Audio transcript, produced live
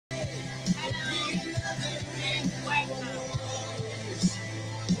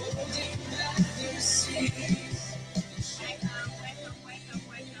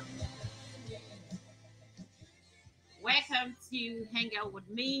Hang Out with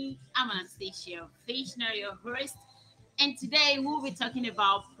Me. I'm Anastasia Fishner, your host. And today we'll be talking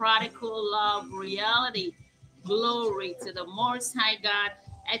about prodigal love reality. Glory to the Most High God.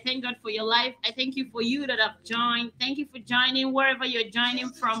 I thank God for your life. I thank you for you that have joined. Thank you for joining wherever you're joining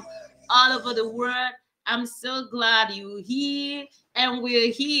from all over the world. I'm so glad you're here, and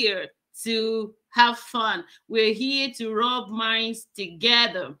we're here to have fun. We're here to rub minds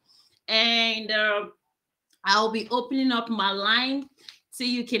together. And I'll be opening up my line so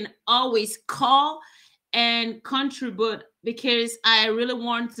you can always call and contribute because I really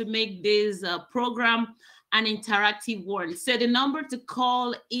want to make this program an interactive one. So the number to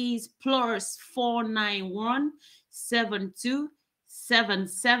call is plus 491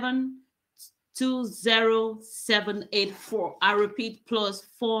 7277 20784. I repeat, plus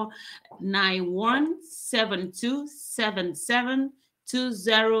 491 7277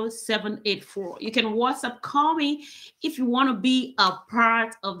 20784. You can WhatsApp call me if you want to be a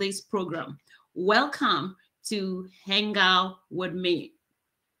part of this program. Welcome to Hang Out with Me.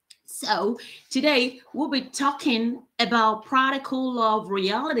 So today we'll be talking about prodigal love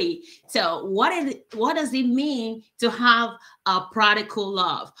reality. So what does it mean to have a prodigal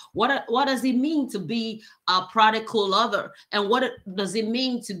love? What does it mean to be a prodigal lover? And what does it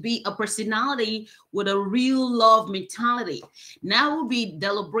mean to be a personality with a real love mentality? Now we'll be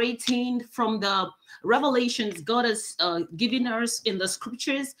deliberating from the revelations God has given us in the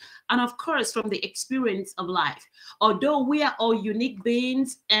scriptures, and of course from the experience of life. Although we are all unique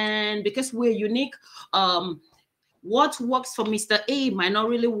beings, and because we're unique, what works for Mr. A might not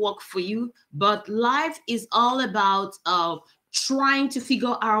really work for you, but life is all about trying to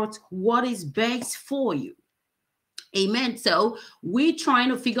figure out what is best for you. Amen. So we're trying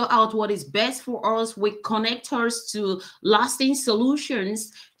to figure out what is best for us. We connect us to lasting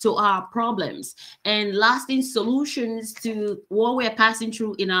solutions to our problems and lasting solutions to what we're passing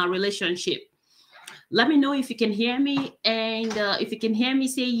through in our relationship. Let me know if you can hear me. And if you can hear me,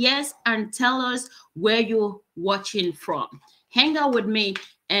 say yes and tell us where you're watching from. Hang out with me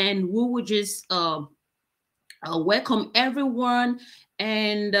and we will just welcome everyone.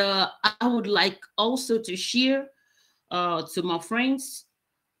 And I would like also to share to my friends.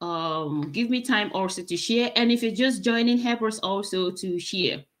 Give me time also to share. And if you're just joining, help us also to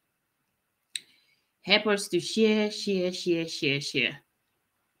share. Help us to share.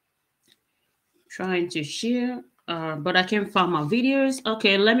 Trying to share, but I can't find my videos.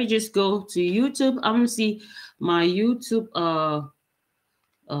 Okay, let me just go to YouTube. I'm gonna see my YouTube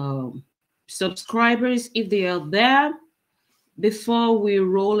subscribers if they are there before we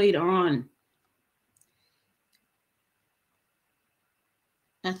roll it on.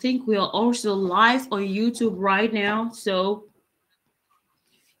 I think we are also live on YouTube right now. So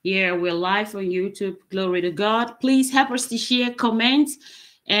yeah, we're live on YouTube. Glory to God. Please help us to share, comment,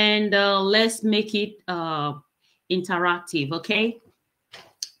 and let's make it interactive. Okay.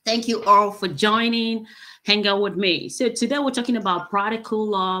 Thank you all for joining. Hang out with me. So today we're talking about prodigal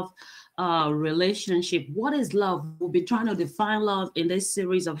love relationship. What is love? We'll be trying to define love in this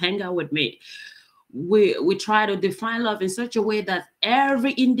series of Hang Out with Me. We try to define love in such a way that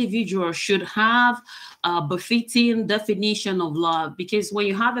every individual should have a befitting definition of love, because when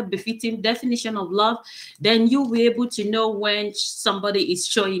you have a befitting definition of love, then you'll be able to know when somebody is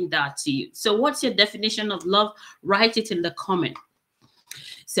showing that to you. So what's your definition of love? Write it in the comment.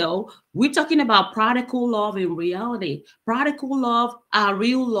 So we're talking about prodigal love in reality. Prodigal love are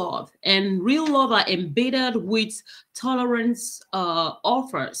real love, and real love are embedded with tolerance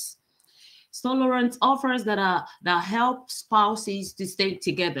offers. Tolerance offers that help spouses to stay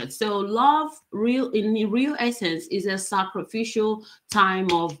together. So love, in real essence, is a sacrificial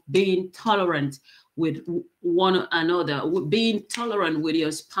time of being tolerant with one another, being tolerant with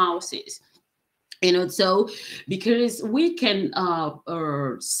your spouses. So because we can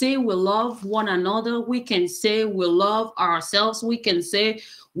say we love one another, we can say we love ourselves, we can say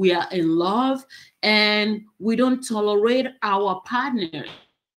we are in love, and we don't tolerate our partners.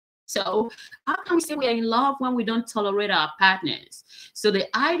 So how can we say we are in love when we don't tolerate our partners? So the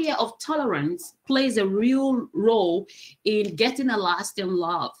idea of tolerance plays a real role in getting a lasting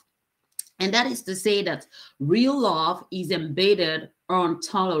love. And that is to say that real love is embedded on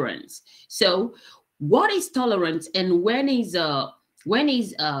tolerance. So what is tolerance, and when is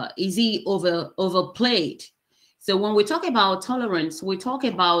he overplayed? So when we talk about tolerance, we talk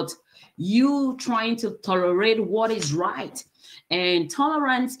about you trying to tolerate what is right. And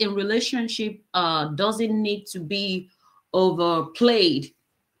tolerance in relationship doesn't need to be overplayed.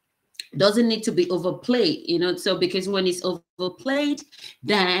 Doesn't need to be overplayed, So because when it's overplayed,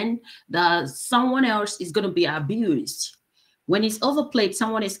 then someone else is going to be abused. When it's overplayed,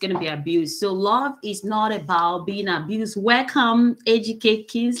 someone is going to be abused. So love is not about being abused. Welcome, Educate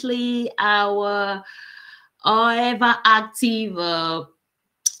Kingsley, our ever active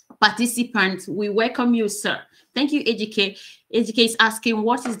participant. We welcome you, sir. Thank you, Educate. Educate is asking,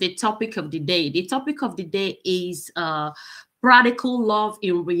 what is the topic of the day? The topic of the day is radical love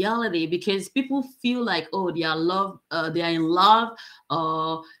in reality, because people feel like, oh, they are they are in love,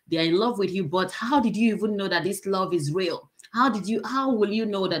 they are in love with you, but how did you even know that this love is real? How will you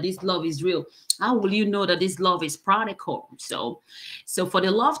know that this love is real? How will you know that this love is practical? So for the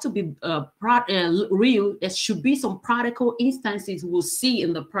love to be real, there should be some practical instances we'll see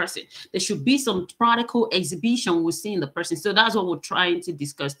in the person. There should be some practical exhibition we'll see in the person. So that's what we're trying to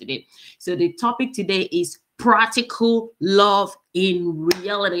discuss today. So the topic today is practical love in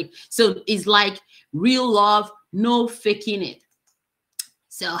reality. So it's like real love, no faking it.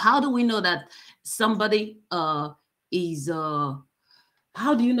 So how do we know that somebody is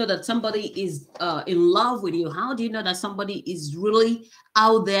how do you know that somebody is in love with you? How do you know that somebody is really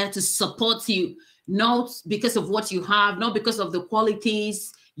out there to support you, not because of what you have, not because of the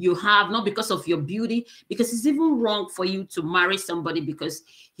qualities you have, not because of your beauty? Because it's even wrong for you to marry somebody because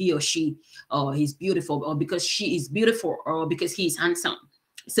he or she he's beautiful, or because she is beautiful, or because he is handsome.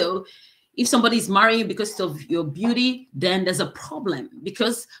 So if somebody is marrying because of your beauty, then there's a problem,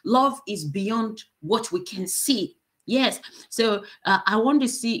 because love is beyond what we can see. Yes. So I want to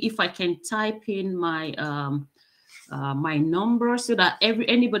see if I can type in my my number so that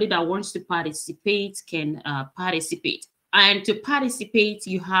anybody that wants to participate can participate. And to participate,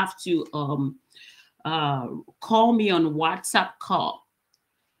 you have to call me on WhatsApp call.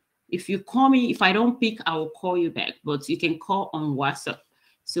 If you call me, if I don't pick, I will call you back, but you can call on WhatsApp.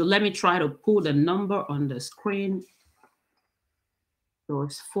 So let me try to pull the number on the screen. So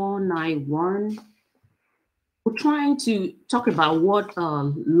it's 491. We're trying to talk about what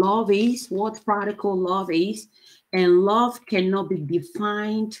love is, what practical love is, and love cannot be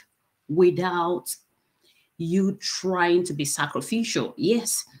defined without you trying to be sacrificial.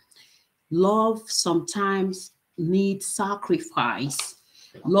 Yes, love sometimes needs sacrifice.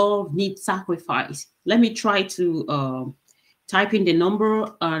 Love needs sacrifice. Let me try to type in the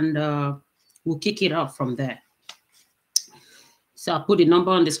number, and we'll kick it off from there. So I'll put the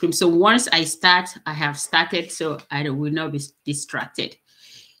number on the screen. So once I start, I have started, so I will not be distracted.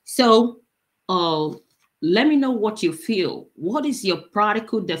 So let me know what you feel. What is your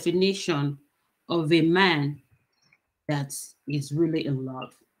practical definition of a man that is really in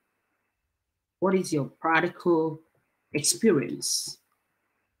love? What is your practical experience?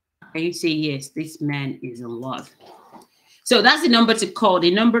 Can you say, yes, this man is in love? So that's the number to call. The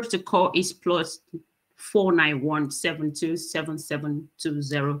number to call is plus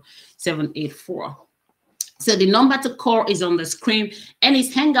 491-7277-20-784. So the number to call is on the screen, and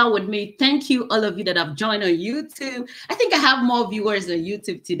it's hang out with me. Thank you, all of you that have joined on YouTube. I think I have more viewers on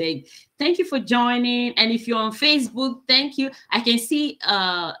YouTube today. Thank you for joining. And if you're on Facebook, thank you. I can see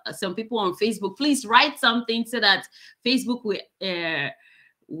some people on Facebook. Please write something so that Facebook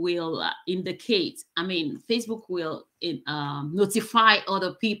will indicate. I mean, Facebook will notify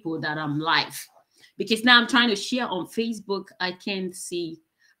other people that I'm live. Because now I'm trying to share on Facebook. I can't see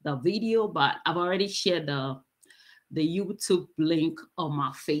the video, but I've already shared the YouTube link on my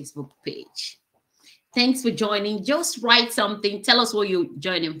Facebook page. Thanks for joining. Just write something. Tell us where you're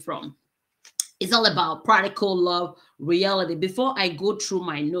joining from. It's all about practical love, reality. Before I go through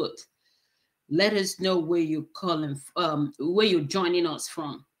my note, let us know where you're calling, where you're joining us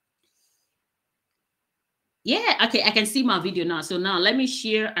from. Yeah, okay, I can see my video now. So now let me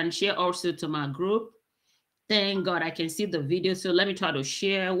share and share also to my group. Thank God I can see the video. So let me try to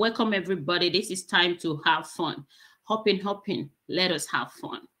share. Welcome, everybody. This is time to have fun. Hopping. Let us have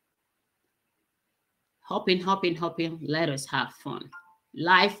fun. Hopping. Let us have fun.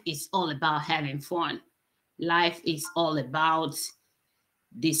 Life is all about having fun. Life is all about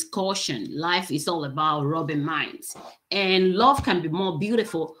discussion. Life is all about rubbing minds, and love can be more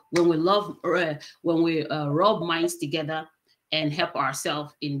beautiful when we rub minds together and help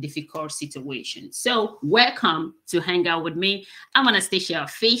ourselves in difficult situations. So welcome to hang out with me. I'm Anastasia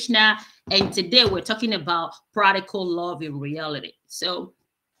Fishna, and today we're talking about practical love in reality. So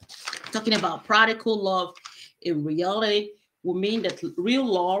talking about practical love in reality will mean that real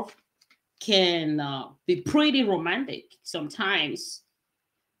love can be pretty romantic sometimes,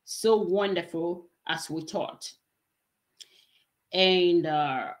 so wonderful as we thought. And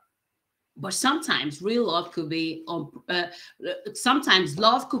but sometimes real love could be sometimes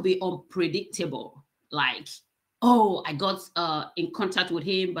love could be unpredictable. Like oh, I got in contact with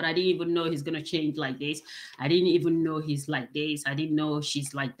him, but I didn't even know he's gonna change like this. I didn't even know he's like this. I didn't know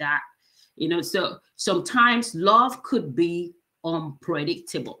she's like that. You know, so sometimes love could be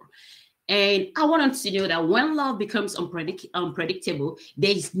unpredictable. And I want to know that when love becomes unpredictable,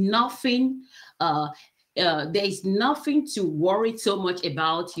 uh, there is nothing to worry so much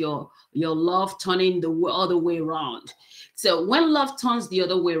about your love turning the other way around. So when love turns the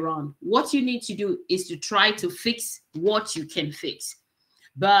other way around, what you need to do is to try to fix what you can fix.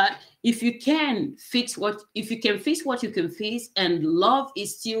 But if you can fix what you can fix, and love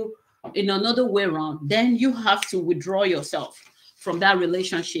is still in another way around, then you have to withdraw yourself from that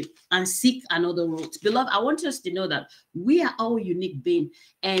relationship and seek another route. Beloved, I want us to know that we are all unique beings.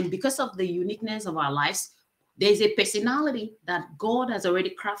 And because of the uniqueness of our lives, there's a personality that God has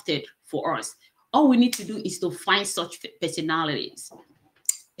already crafted for us. All we need to do is to find such personalities.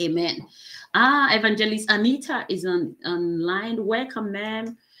 Amen. Evangelist Anita is online. Welcome,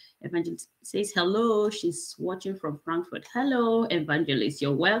 ma'am. Evangelist says hello. She's watching from Frankfurt. Hello, Evangelist.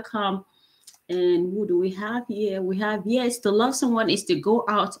 You're welcome. And who do we have here? We have, yes, to love someone is to go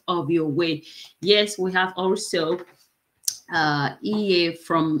out of your way. Yes, we have also EA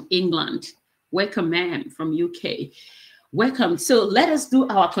from England. Welcome, ma'am, from UK. Welcome. So let us do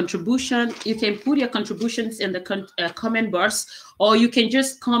our contribution. You can put your contributions in the comment box, or you can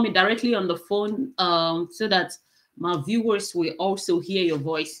just call me directly on the phone so that my viewers will also hear your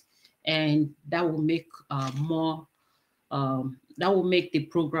voice, and that will make that will make the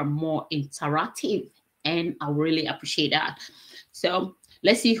program more interactive, and I really appreciate that. So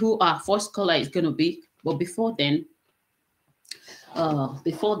let's see who our first caller is going to be. But before then,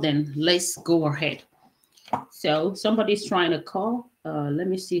 let's go ahead. So somebody's trying to call. Let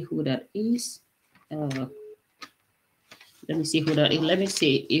me see who that is. Let me see who that is. Let me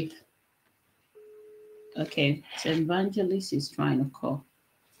see if. Okay, so Evangelist is trying to call.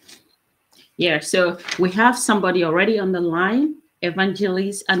 Yeah, so we have somebody already on the line.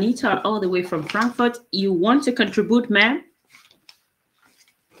 Evangelist Anita, all the way from Frankfurt. You want to contribute, ma'am?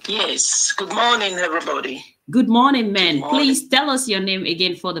 Yes. Good morning, everybody. Good morning, ma'am. Please tell us your name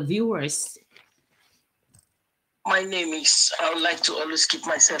again for the viewers. My name is, I would like to always keep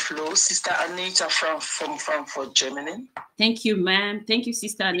myself low, Sister Anita from Frankfurt, Germany. Thank you, ma'am. Thank you,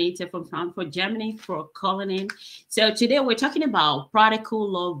 Sister Anita from Frankfurt, Germany, for calling in. So today we're talking about practical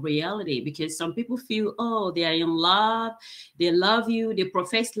love reality, because some people feel, oh, they are in love, they love you, they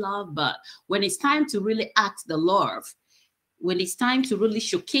profess love, but when it's time to really act the love, when it's time to really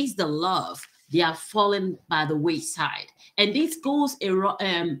showcase the love, they are fallen by the wayside. And this goes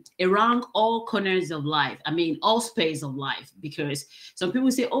around all corners of life. I mean, all space of life, because some people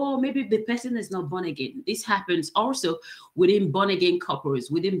say, oh, maybe the person is not born again. This happens also within born again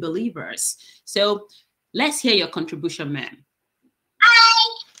couples, within believers. So let's hear your contribution, ma'am.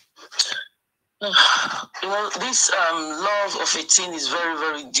 You know, this love of a teen is very,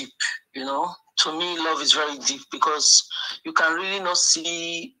 very deep. You know, to me, love is very deep, because you can really not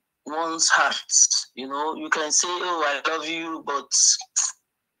see one's heart. You know, you can say, oh, I love you, but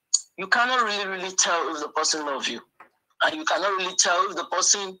you cannot really tell if the person loves you. And you cannot really tell if the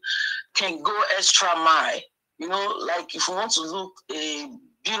person can go extra mile. You know, like if you want to look, a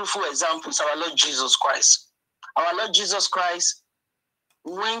beautiful example is our Lord Jesus Christ. Our Lord Jesus Christ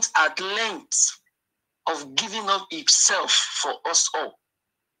went at length of giving up himself for us all.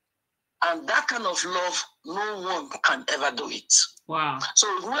 And that kind of love, no one can ever do it. Wow. So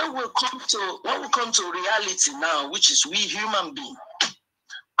when we come to reality now, which is we human beings,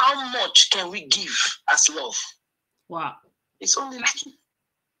 how much can we give as love? Wow. It's only little.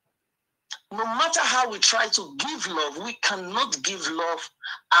 No matter how we try to give love, we cannot give love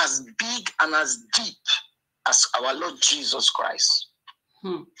as big and as deep as our Lord Jesus Christ.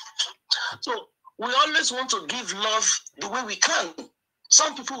 So we always want to give love the way we can.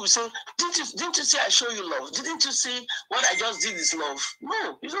 Some people will say, didn't you see I show you love? Didn't you see what I just did is love?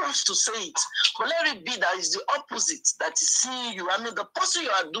 No, you don't have to say it. But let it be that is the opposite that is seeing you. I mean, the person you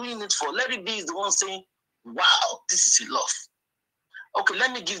are doing it for, let it be is the one saying, wow, this is a love. Okay,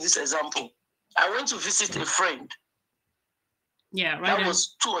 let me give this example. I went to visit a friend. Yeah, right. That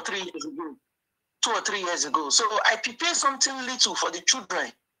was 2 or 3 years ago. 2 or 3 years ago. So I prepared something little for the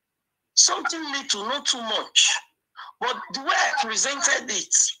children. Something little, not too much. But the way I presented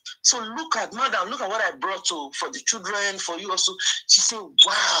it, so look at, madam, look at what I brought for the children, for you also. She said,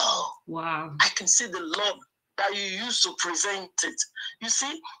 wow, I can see the love that you used to present it. You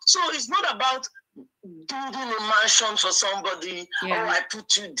see? So it's not about building a mansion for somebody. Yeah. Oh, I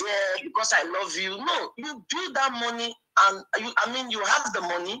put you there because I love you. No, you build that money, and you have the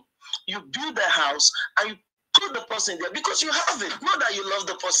money, you build the house, and you put the person there because you have it, not that you love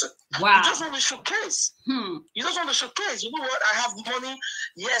the person. Wow. You just want to showcase. You just want to showcase. You know what? I have money.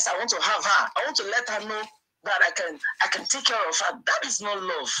 Yes, I want to have her. I want to let her know that I can take care of her. That is not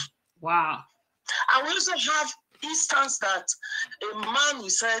love. Wow. And we also have instance that a man who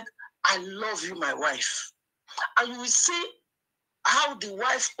said, I love you, my wife. And you will see how the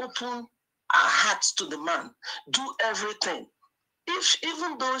wife opened her heart to the man, do everything.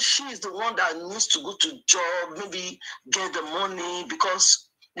 Even though she is the one that needs to go to job, maybe get the money because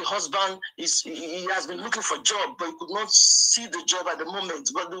the husband he has been looking for a job, but he could not see the job at the moment.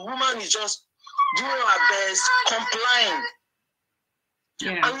 But the woman is just doing her best, complying.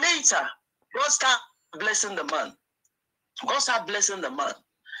 Yeah. And later, God start blessing the man. God start blessing the man.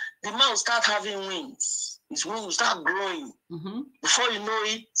 The man will start having wings. His wings will start growing. Before you know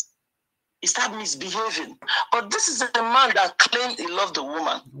it, he start misbehaving. But this is a man that claimed he loved the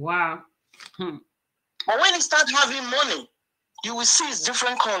woman. Wow. But when he start having money, you will see it's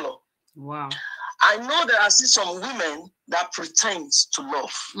different color. Wow. I know that I see some women that pretend to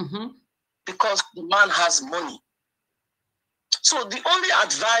love because the man has money. So the only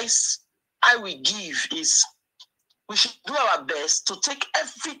advice I will give is we should do our best to take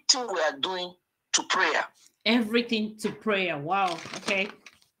everything we are doing to prayer. Everything to prayer. Wow. Okay.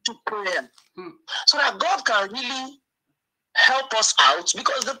 To prayer. So that God can really help us out,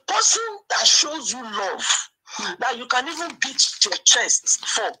 because the person that shows you love, that you can even beat your chest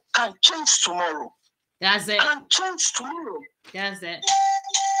for, can change tomorrow. That's it. Can change tomorrow. That's it.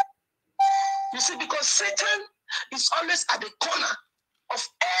 You see, because Satan is always at the corner of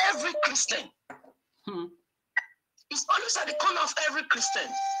every Christian. He's always at the corner of every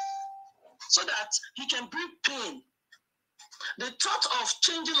Christian, so that he can bring pain. The thought of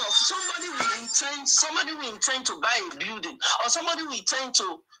changing of somebody will intend to buy a building, or somebody will intend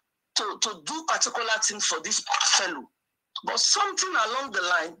to do particular thing for this fellow. But something along the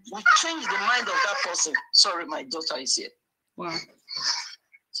line will change the mind of that person. Sorry, my daughter is here. Wow.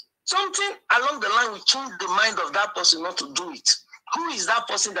 Something along the line will change the mind of that person not to do it. Who is that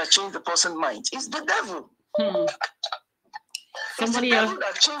person that changed the person's mind? It's the devil. Somebody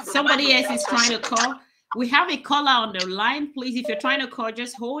else is trying to call. We have a caller on the line. Please, if you're trying to call,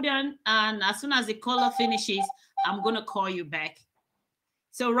 just hold on. And as soon as the caller finishes, I'm going to call you back.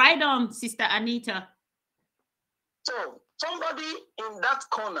 So right on, Sister Anita. So somebody in that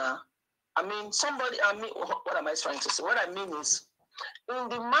corner, what am I trying to say? What I mean is, in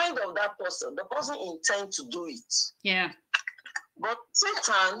the mind of that person, the person intends to do it. Yeah. But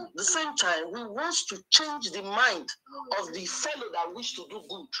Satan, at the same time, he wants to change the mind of the fellow that wish to do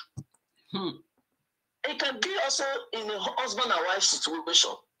good. It can be also in a husband and wife situation.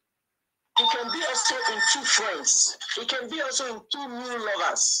 It can be also in two friends. It can be also in two new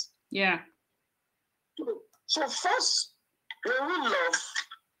lovers. Yeah. So first, when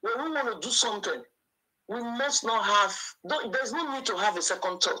we want to do something, we must not have, there's no need to have a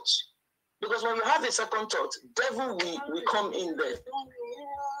second thought. Because when you have a second thought, devil will come in there.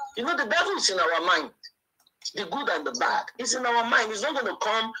 You know, the devil is in our mind. The good and the bad. It's in our mind. It's not going to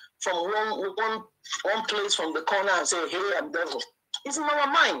come from one place from the corner and say, hey, I'm devil. It's in our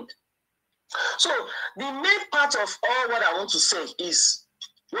mind. So the main part of all what I want to say is,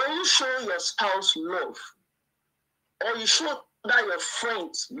 when you show your spouse love, or you show that your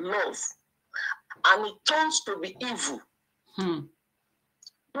friends love, and it turns to be evil,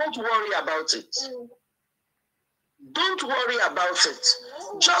 don't worry about it. Don't worry about it.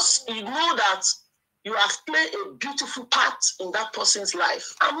 Just know that you have played a beautiful part in that person's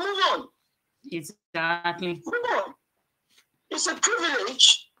life, and move on. Exactly. Move on. It's a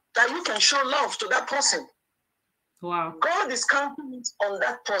privilege that you can show love to that person. Wow. God is counting on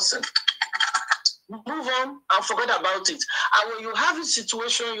that person. Move on and forget about it. And when you have a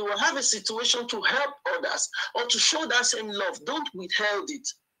situation, you will have a situation to help others or to show that same love. Don't withhold it.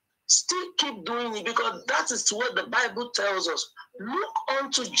 Still keep doing it, because that is what the Bible tells us. Look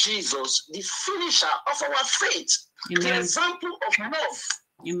unto Jesus, the finisher of our faith, the example of love.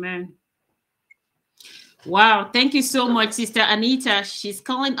 Amen. Wow. Thank you so much, Sister Anita. She's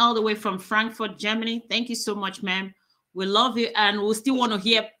calling all the way from Frankfurt, Germany. Thank you so much, ma'am. We love you, and we still want to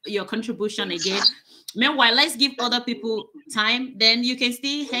hear your contribution again. Meanwhile, let's give other people time. Then you can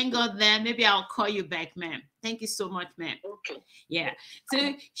still hang on there. Maybe I'll call you back, ma'am. Thank you so much, ma'am. Okay. Yeah.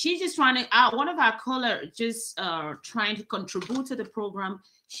 So she's just trying to, one of our callers just trying to contribute to the program.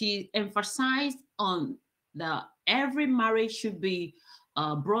 She emphasized on that every marriage should be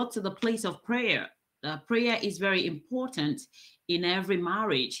brought to the place of prayer. Prayer is very important in every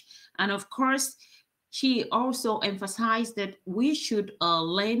marriage. And of course, she also emphasized that we should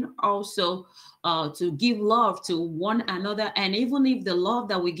learn also to give love to one another. And even if the love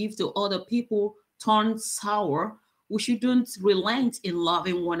that we give to other people turns sour, we shouldn't relent in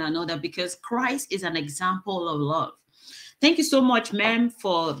loving one another, because Christ is an example of love. Thank you so much, ma'am,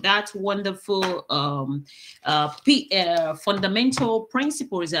 for that wonderful fundamental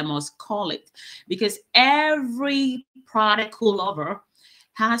principles, I must call it, because every prodigal lover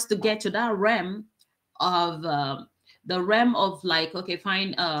has to get to that realm of the realm of, like, okay,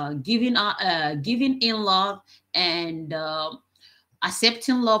 fine, giving in love, and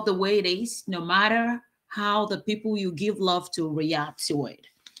accepting love the way it is, no matter how the people you give love to react to it.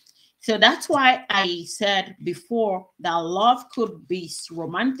 So that's why I said before that love could be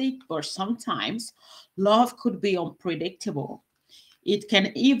romantic, or sometimes love could be unpredictable. It can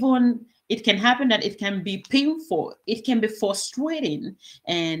happen that it can be painful, it can be frustrating,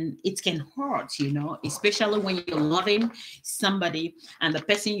 and it can hurt, especially when you're loving somebody and the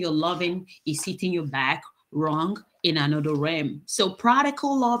person you're loving is hitting you back wrong in another realm. So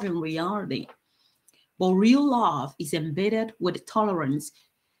practical love in reality, but real love is embedded with tolerance,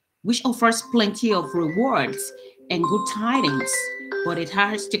 which offers plenty of rewards and good tidings, but it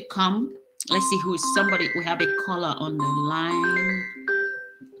has to come. Let's see who is somebody. We have a caller on the line.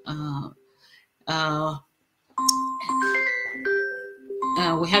 Uh,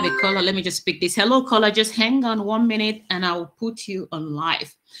 we have a caller. Let me just pick this. Hello, caller. Just hang on 1 minute and I'll put you on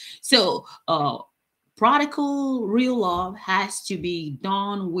live. So, practical real love has to be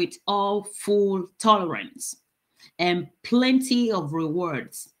done with all full tolerance and plenty of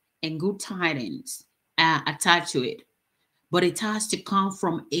rewards and good tidings attached to it. But it has to come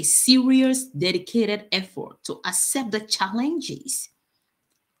from a serious, dedicated effort to accept the challenges,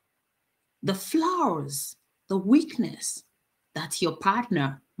 the flaws, the weakness that your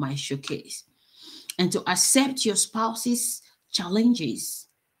partner might showcase. And to accept your spouse's challenges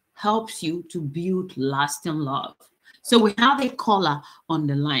helps you to build lasting love. So we have a caller on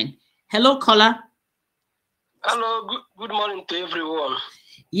the line. Hello, caller. Hello, good morning to everyone.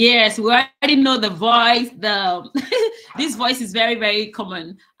 Yes, we already know the voice. This voice is very, very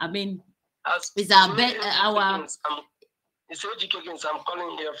common. I mean, it's our It's Ejike. I'm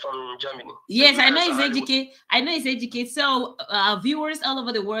calling here from Germany. Yes, I know it's Ejike. I know it's Ejike. So, viewers all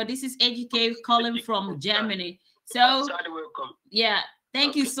over the world, this is Ejike calling from Germany. So, welcome. Yeah,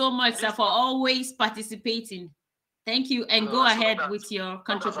 thank you so much, sir, for always participating. Thank you, and go ahead with your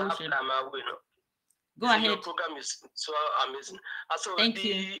contribution. Go ahead. Your program is so amazing. So thank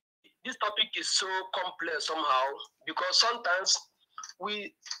you. This topic is so complex somehow, because sometimes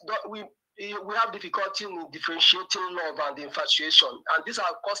we have difficulty in differentiating love and infatuation, and this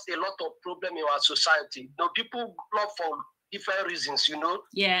has caused a lot of problem in our society. People love for different reasons.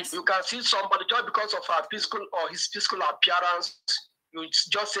 Yes. You can see somebody just because of her physical or his physical appearance. You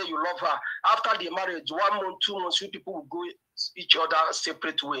just say you love her. After the marriage, 1 month, 2 months, you people will go each other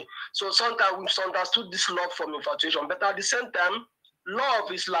separate way. So sometimes we've understood this love from infatuation, but at the same time,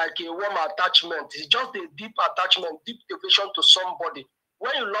 love is like a warm attachment. It's just a deep attachment, deep devotion to somebody.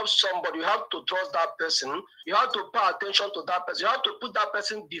 When you love somebody, you have to trust that person. You have to pay attention to that person. You have to put that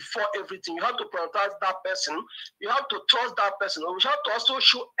person before everything. You have to prioritize that person. You have to trust that person. You have to also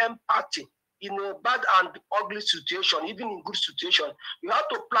show empathy in a bad and ugly situation, even in good situation. You have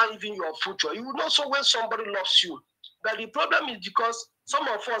to plan even your future. You will know so when somebody loves you. But the problem is because some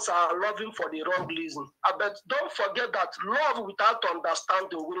of us are loving for the wrong reason. But don't forget that love without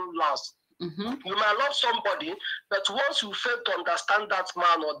understanding will last. Mm-hmm. You might love somebody, but once you fail to understand that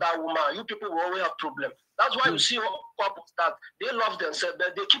man or that woman, you people will always have problems. That's why you see couples that they love themselves,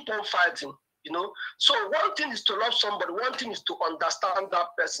 but they keep on fighting. So one thing is to love somebody, one thing is to understand that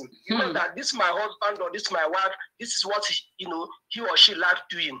person. You know that this is my husband or this is my wife, this is what he or she likes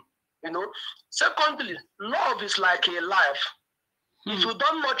doing. Secondly, love is like a life. If you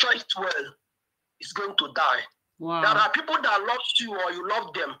don't nurture it well, it's going to die. Wow. There are people that love you or you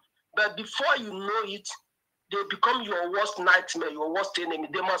love them, but before you know it, they become your worst nightmare, your worst enemy.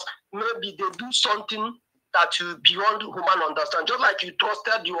 Maybe they do something that you beyond human understand. Just like you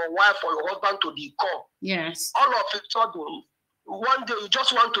trusted your wife or your husband to the core. Yes. All of a sudden, one day you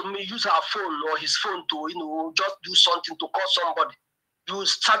just want to use her phone or his phone to, just do something to call somebody. You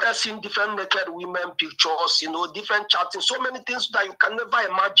started seeing different naked women pictures, different chatting, so many things that you can never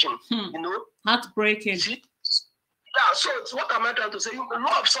imagine, Heartbreaking. See? Yeah, so what am I trying to say?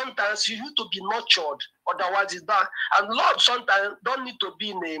 Love sometimes you need to be nurtured, otherwise it's bad. And love sometimes don't need to be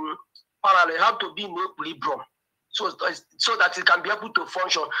in a parallel, have to be in equilibrium, so that it can be able to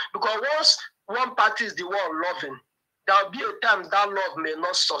function. Because once one party is the one loving, there'll be a time that love may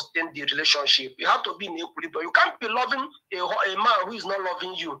not sustain the relationship. You have to be in equilibrium. You can't be loving a man who is not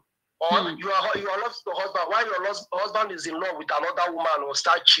loving you. Or you are loving your husband while your husband is in love with another woman or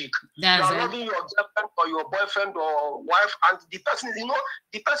star chick. You are loving your girlfriend or your boyfriend or wife, and the person is,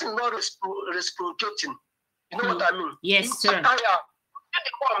 the person is not reciprocating. You know what I mean? Yes, sir.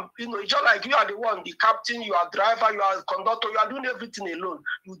 It's just like you are the one, the captain, you are driver, you are conductor, you are doing everything alone.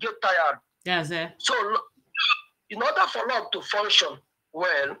 You get tired. That's it. So, in order for love to function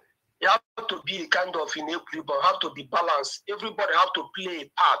well, you have to be kind of in equilibrium, have to be balanced. Everybody have to play a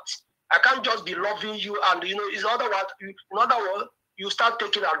part. I can't just be loving you and, in other words, you start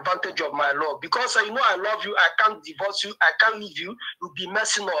taking advantage of my love. Because I love you, I can't divorce you, I can't leave you, you'll be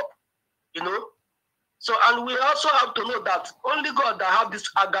messing up, So, and we also have to know that only God that have this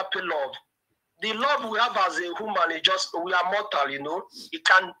agape love. The love we have as a human we are mortal, It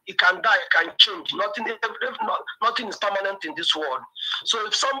can die, it can change. Nothing is permanent in this world. So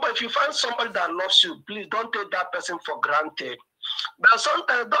if you find somebody that loves you, please don't take that person for granted. But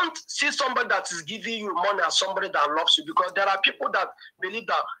sometimes don't see somebody that is giving you money as somebody that loves you, because there are people that believe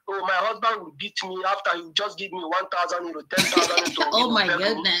that, my husband will beat me after he just give me 1,000 euro, 10,000 euro. Oh my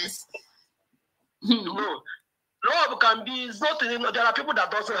goodness. No. Love can be, it's not, there are people that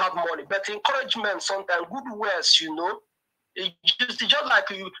doesn't have money, but encouragement sometimes, good words, It's just like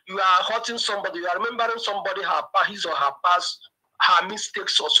you are hurting somebody, you are remembering somebody, his or her past, her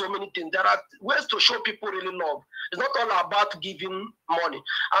mistakes or so many things. There are ways to show people really love. It's not all about giving money.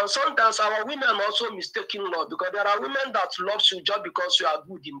 And sometimes our women also mistaking love, because there are women that loves you just because you are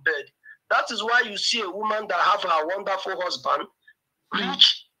good in bed. That is why you see a woman that have her wonderful husband,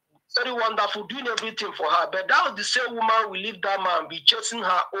 rich, very wonderful, doing everything for her. But that was the same woman will leave that man, be chasing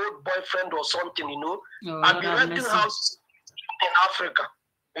her old boyfriend or something, and be renting houses in Africa.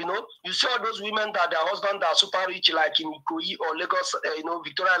 You see all those women that their husbands are super rich, like in Ikoyi or Lagos,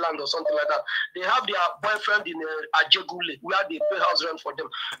 Victoria Island or something like that. They have their boyfriend in Ajegule, where they pay house rent for them,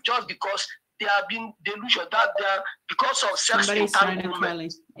 just because they have been delusional that they are, because of sex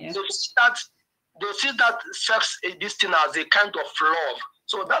entanglement. Yeah. They see that sex, this thing, as a kind of love.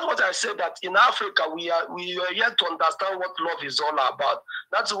 So that's what I said, that in Africa we are yet to understand what love is all about.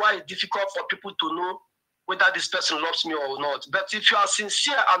 That's why it's difficult for people to know whether this person loves me or not. But if you are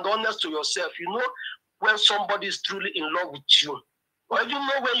sincere and honest to yourself, when somebody is truly in love with you. Or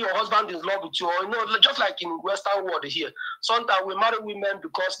when your husband is in love with you, or just like in Western world here, sometimes we marry women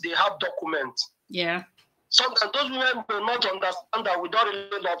because they have documents. Yeah. Sometimes those women will not understand that we don't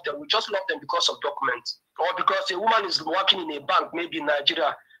really love them. We just love them because of documents. Or because a woman is working in a bank, maybe in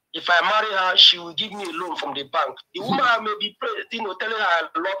Nigeria. If I marry her, she will give me a loan from the bank. The woman may be, telling her, I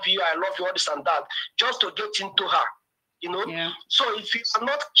love you, all this and that, just to get into her. Yeah. So if you are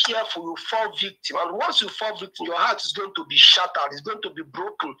not careful, you fall victim. And once you fall victim, your heart is going to be shattered. It's going to be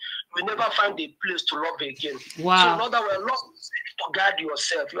broken. You will never find a place to love again. Wow. So in other words, love is to guide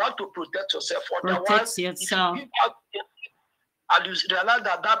yourself. You have to protect yourself. Protect yourself. And you realize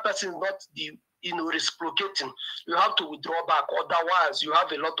that person is not the reciprocating, you have to withdraw back. Otherwise, you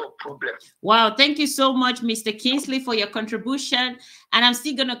have a lot of problems. Wow, thank you so much, Mr. Kingsley, for your contribution. And I'm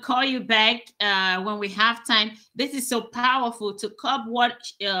still gonna call you back when we have time. This is so powerful. To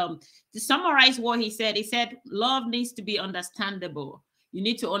summarize what he said, love needs to be understandable. You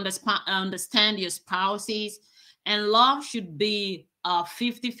need to understand your spouses, and love should be a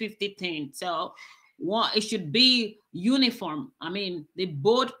 50-50 thing. So it should be uniform. I mean, the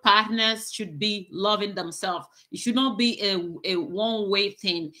both partners should be loving themselves. It should not be a one-way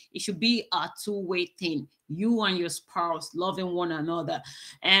thing. It should be a two-way thing. You and your spouse loving one another.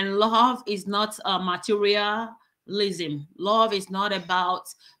 And love is not materialism. Love is not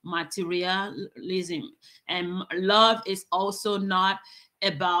about materialism. And love is also not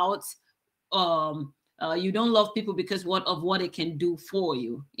about you don't love people because of what it can do for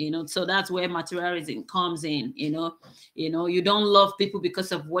you, so that's where materialism comes in. You don't love people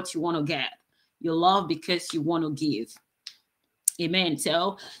because of what you want to get. You love because you want to give. Amen.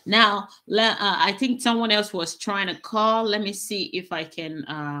 So now I think someone else was trying to call. Let me see if I can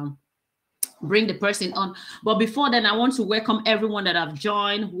bring the person on. But before then, I want to welcome everyone that have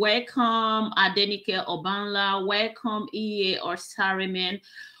joined. Welcome Adenike Obanla. Welcome EA or Sariman.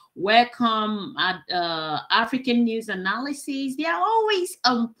 Welcome African News Analysis. They are always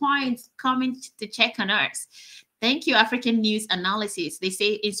on point, coming to check on us. Thank you, African News Analysis. They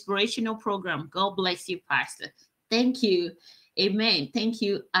say inspirational program. God bless you, Pastor. Thank you. Amen. Thank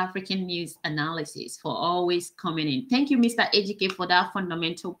you, African News Analysis, for always coming in. Thank you, Mr. Ejike, for that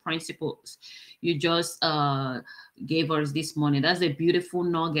fundamental principles you just gave us this morning. That's a beautiful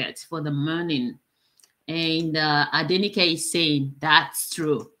nugget for the morning. And Adenike is saying that's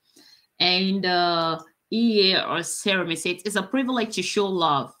true. And EA or Sarah says it's a privilege to show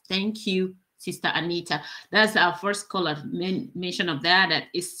love. Thank you, Sister Anita. That's our first caller mention of that. That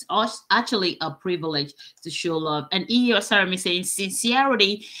it's actually a privilege to show love. And EA or Sarah saying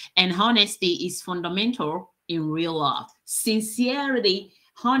sincerity and honesty is fundamental in real love. Sincerity,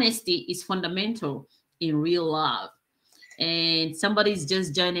 honesty is fundamental in real love. And somebody's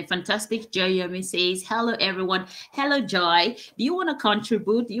just joining. Fantastic. Joy Yomi says, hello, everyone. Hello, Joy. Do you want to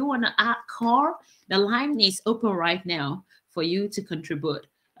contribute? Do you want to add core? The line is open right now for you to contribute.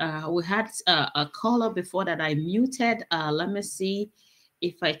 We had a caller before that I muted. Let me see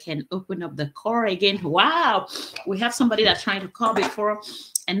if I can open up the core again. Wow. We have somebody that's trying to call before.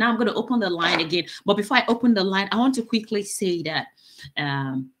 And now I'm going to open the line again. But before I open the line, I want to quickly say that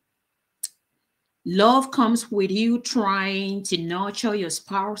love comes with you trying to nurture your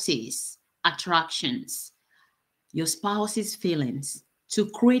spouse's attractions, your spouse's feelings, to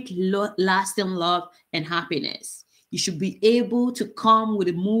create lasting love and happiness. You should be able to come with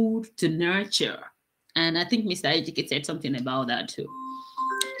a mood to nurture. And I think Mr. Ejike said something about that too.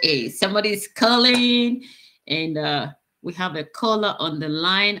 Hey, somebody's calling, and we have a caller on the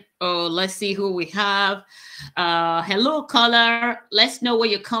line. Oh, let's see who we have. Hello, caller. Let's know where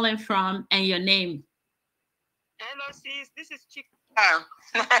you're calling from and your name. Hello, sis. This is Chika.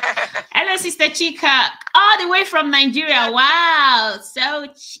 Hello, Sister Chika. All the way from Nigeria. Yeah. Wow. So,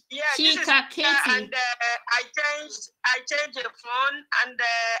 yeah, Chika, Katie. And I changed the phone, and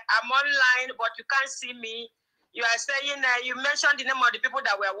I'm online, but you can't see me. You are saying, you mentioned the name of the people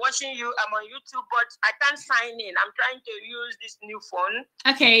that were watching you. I'm on YouTube, but I can't sign in. I'm trying to use this new phone.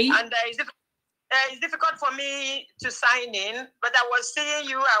 Okay. And it's difficult for me to sign in, but I was seeing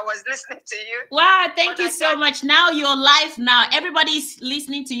you. I was listening to you. Wow, thank you so much. Now you're live now. Everybody's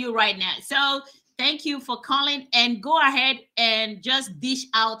listening to you right now. So thank you for calling, and go ahead and just dish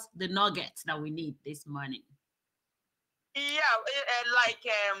out the nuggets that we need this morning. Yeah,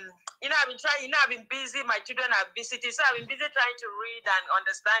 I've been trying, I've been busy. My children are visiting, so I've been busy trying to read and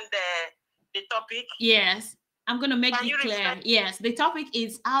understand the topic. Yes. I'm going to make it clear. Yes, the topic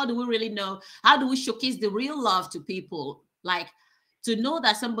is, how do we really know? How do we showcase the real love to people? Like, to know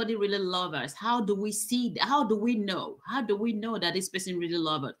that somebody really loves us. How do we see? How do we know? How do we know that this person really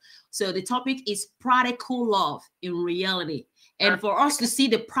loves us? So the topic is practical love in reality. And for us to see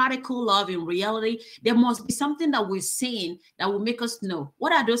the practical love in reality, there must be something that we're seeing that will make us know.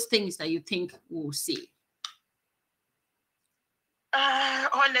 What are those things that you think we'll see?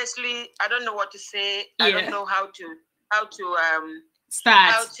 Honestly, I don't know what to say. Yeah. I don't know how to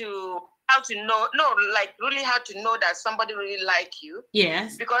start. How to know. No, like really how to know that somebody really like you.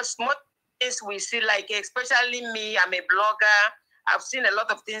 Yes. Because most things we see, like especially me, I'm a blogger. I've seen a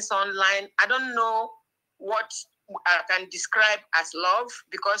lot of things online. I don't know what I can describe as love,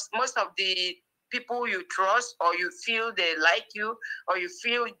 because most of the people you trust, or you feel they like you, or you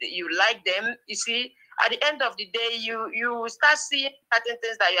feel you like them, you see, at the end of the day, you start seeing certain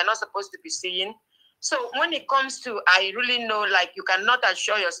things that you're not supposed to be seeing. So when it comes to, I really know, like, you cannot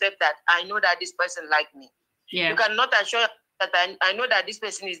assure yourself that I know that this person like me. Yeah. You cannot assure that I know that this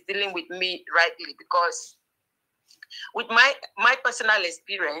person is dealing with me rightly, because with my personal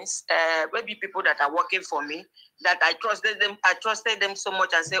experience, maybe people that are working for me, that I trusted them so much,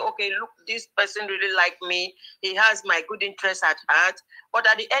 and say, okay, look, this person really like me. He has my good interest at heart. But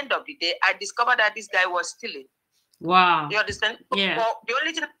at the end of the day, I discovered that this guy was stealing. Wow. You understand? Yeah. But the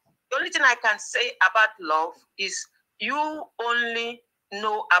only thing I can say about love is you only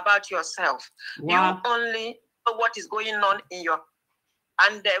know about yourself. Wow. You only know what is going on in your.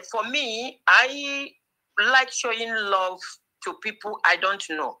 And for me, I like showing love to people I don't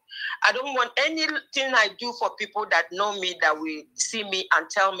know. I don't want anything I do for people that know me, that will see me and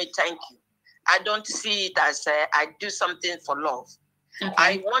tell me thank you. I don't see it as I do something for love. Okay.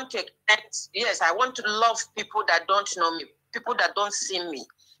 I want to love people that don't know me, people that don't see me,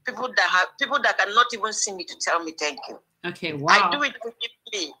 people that cannot even see me to tell me thank you. Okay, wow. I do it with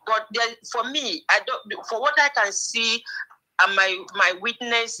me, but for me, I don't. For what I can see, and my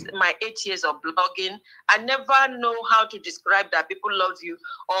witness, my 8 years of blogging, I never know how to describe that people love you,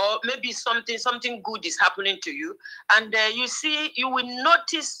 or maybe something good is happening to you, and you will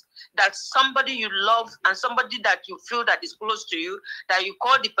notice that somebody you love and somebody that you feel that is close to you, that you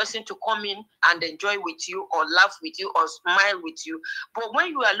call the person to come in and enjoy with you, or laugh with you, or smile with you. But when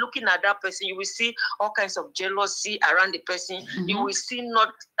you are looking at that person, you will see all kinds of jealousy around the person. Mm-hmm. You will see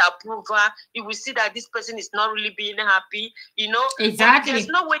not approval. You will see that this person is not really being happy. You know, exactly. There's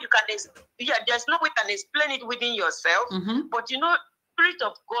no way you can. There's no way you can explain it within yourself. Mm-hmm. But Spirit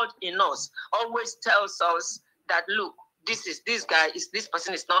of God in us always tells us that, look, this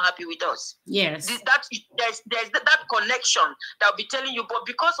person is not happy with us. Yes. There's that connection that will be telling you, but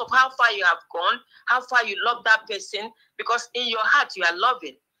because of how far you have gone, how far you love that person, because in your heart you are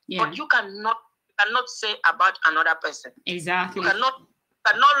loving, but you cannot say about another person. Exactly. You cannot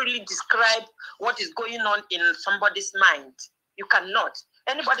really describe what is going on in somebody's mind. You cannot.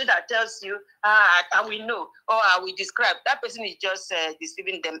 Anybody that tells you, I will know, or I will describe, that person is just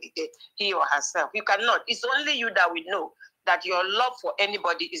deceiving them, he or herself. You cannot. It's only you that will know that your love for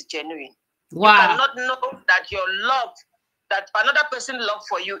anybody is genuine. Wow. You cannot know that your love, that another person's love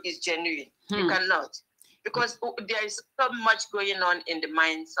for you is genuine. You cannot. Because there is so much going on in the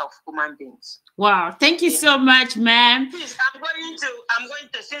minds of human beings. Wow, thank you so much, ma'am. Please, I'm going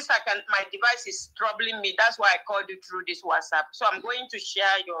to, since my device is troubling me, that's why I called you through this WhatsApp. So I'm going to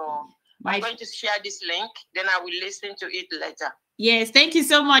share this link, then I will listen to it later. Yes, thank you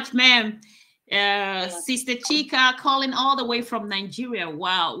so much, ma'am. Sister Chika calling all the way from Nigeria.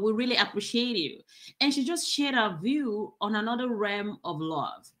 Wow, we really appreciate you. And she just shared her view on another realm of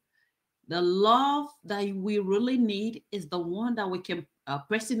love. The love that we really need is the one that we can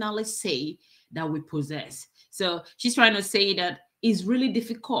personally say that we possess. So she's trying to say that it's really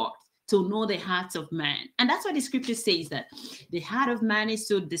difficult to know the heart of man. And that's why the scripture says that the heart of man is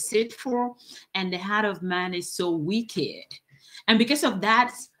so deceitful and the heart of man is so wicked. And because of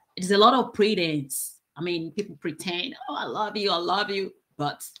that, there's a lot of pretense. I mean, people pretend, oh, I love you.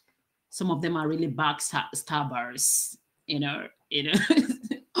 But some of them are really backstabbers, you know.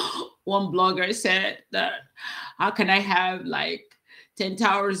 One blogger said that, how can I have like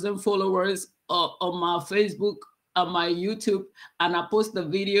 10,000 followers on my Facebook, on my YouTube, and I post the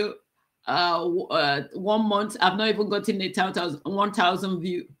video 1 month, I've not even gotten 1,000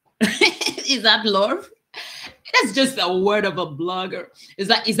 views. Is that love? That's just a word of a blogger. Is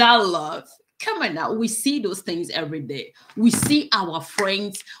that love? Come on now, we see those things every day. We see our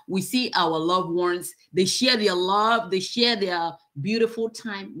friends, we see our loved ones. They share their love, they share their beautiful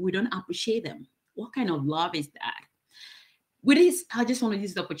time. We don't appreciate them. What kind of love is that? With this, I just want to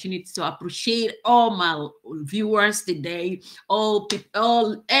use the opportunity to appreciate all my viewers today,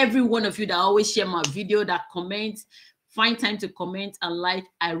 every one of you that always share my video, that comments, find time to comment and like.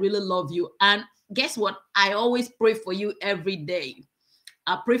 I really love you. And guess what? I always pray for you every day.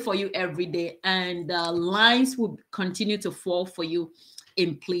 I pray for you every day, and lines will continue to fall for you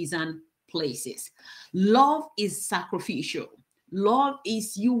in pleasant places. Love is sacrificial. Love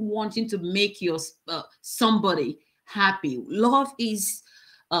is you wanting to make your somebody happy. Love is,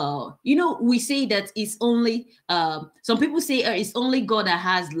 we say that it's only, some people say it's only God that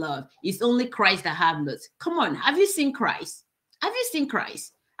has love. It's only Christ that has love. Come on, have you seen Christ? Have you seen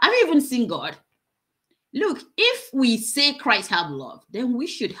Christ? Have you even seen God? Look, if we say Christ have love, then we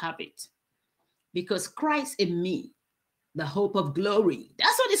should have it. Because Christ in me, the hope of glory.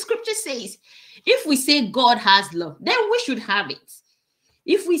 That's what the scripture says. If we say God has love, then we should have it.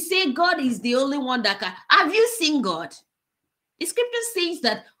 If we say God is the only one that can, have you seen God? The scripture says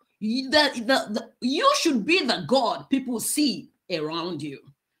that you should be the God people see around you.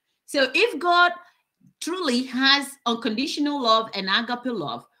 So if God truly has unconditional love and agape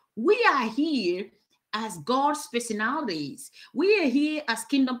love, we are here as God's personalities. We are here as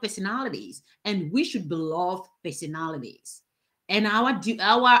kingdom personalities, and we should be loved personalities. And our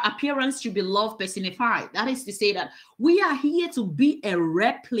appearance should be love personified. That is to say that we are here to be a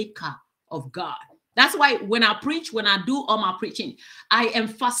replica of God. That's why when I preach, when I do all my preaching, I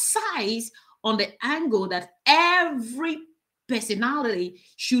emphasize on the angle that every personality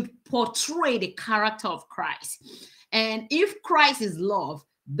should portray the character of Christ. And if Christ is love,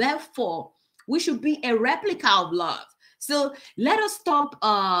 therefore, we should be a replica of love. So let us stop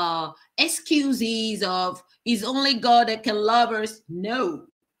excuses of it's only God that can love us. No,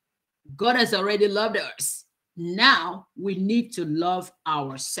 God has already loved us. Now we need to love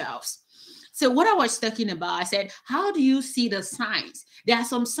ourselves. So what I was talking about, I said, how do you see the signs? There are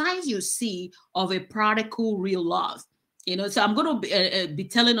some signs you see of a prodigal real love. So I'm going to be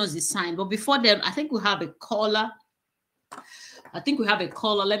telling us the sign. But before then, I think we have a caller. Let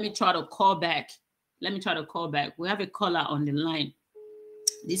me try to call back. We have a caller on the line.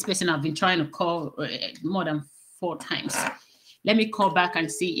 This person I've been trying to call more than 4 times. Let me call back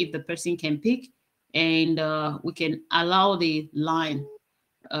and see if the person can pick, and we can allow the line.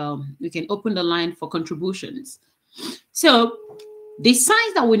 We can open the line for contributions. So the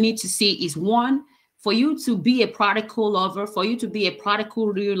signs that we need to see is, one, for you to be a prodigal lover, for you to be a prodigal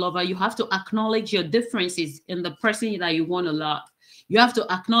real lover, you have to acknowledge your differences in the person that you want to love. You have to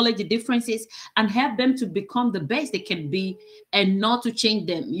acknowledge the differences and help them to become the best they can be, and not to change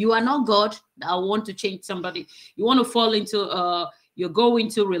them. You are not God that want to change somebody. You want to fall into you go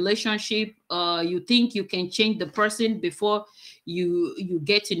into relationship, you think you can change the person before you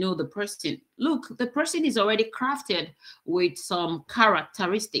get to know the person. Look, the person is already crafted with some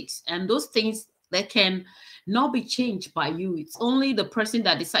characteristics, and those things that can not be changed by you. It's only the person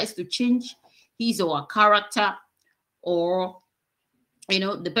that decides to change his or her character, or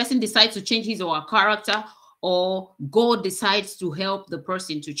the person decides to change his or her character, or God decides to help the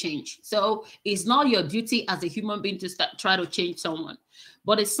person to change. So it's not your duty as a human being to try to change someone,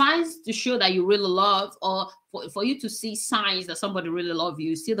 but it's signs to show that you really love, or for you to see signs that somebody really loves you.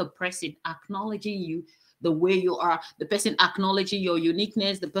 You see the person acknowledging you the way you are, the person acknowledging your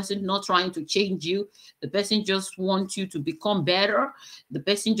uniqueness, the person not trying to change you, the person just wants you to become better, the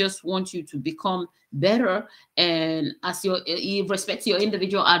person just wants you to become better. And as you respect your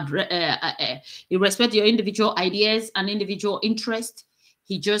individual you respect your individual ideas and individual interests.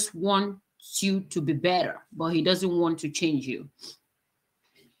 He just wants you to be better, but he doesn't want to change you.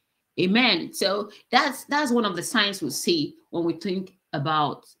 Amen. So that's one of the signs we see when we think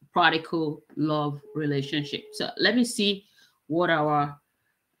about prodigal love relationship. So let me see what our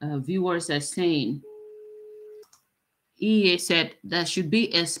viewers are saying. EA said there should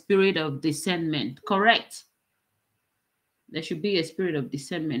be a spirit of discernment. Correct. There should be a spirit of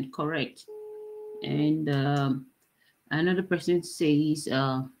discernment. Correct. And another person says,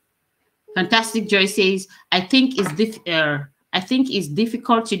 Fantastic Joy says, I think it's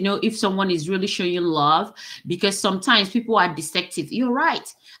difficult to know if someone is really showing love, because sometimes people are deceptive. You're right.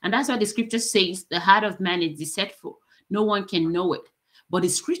 And that's why the scripture says the heart of man is deceitful. No one can know it. But the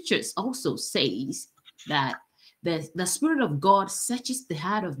scriptures also says that the Spirit of God searches the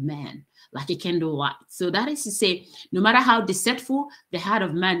heart of man like a candlelight. So that is to say, no matter how deceitful the heart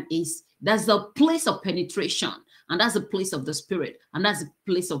of man is, that's a place of penetration. And that's a place of the Spirit. And that's a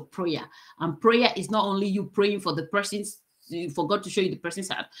place of prayer. And prayer is not only you praying for the person's, for God to show you the person's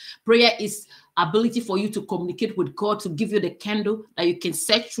heart. Prayer is ability for you to communicate with God, to give you the candle that you can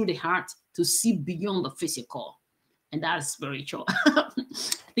search through the heart to see beyond the physical. And that's spiritual. I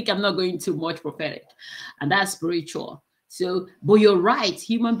think I'm not going too much prophetic. And that's spiritual. So, but you're right.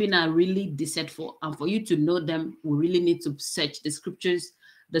 Human beings are really deceitful. And for you to know them, we really need to search the scriptures,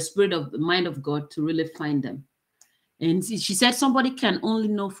 the spirit of the mind of God, to really find them. And she said somebody can only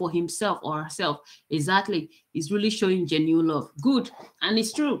know for himself or herself. Exactly. It's really showing genuine love. Good. And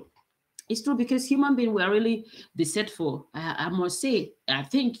it's true. It's true, because human beings were really deceitful. I must say, I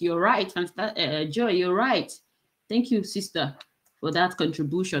think you're right. Joy, you're right. Thank you, sister, for that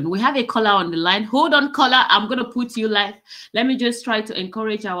contribution. We have a caller on the line. Hold on, caller. I'm going to put you live. Let me just try to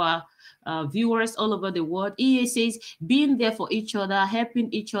encourage our viewers all over the world. EA says, being there for each other,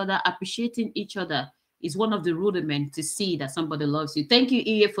 helping each other, appreciating each other is one of the rudiments to see that somebody loves you. Thank you,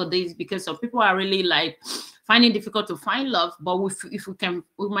 EA, for this, because some people are really like finding it difficult to find love. But if we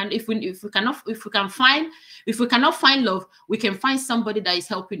cannot find love, we can find somebody that is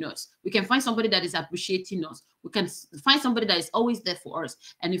helping us. We can find somebody that is appreciating us. We can find somebody that is always there for us.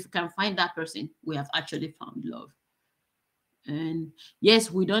 And if we can find that person, we have actually found love. And yes,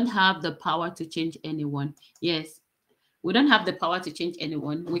 we don't have the power to change anyone. Yes. We don't have the power to change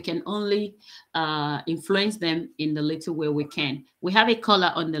anyone. We can only influence them in the little way we can. We have a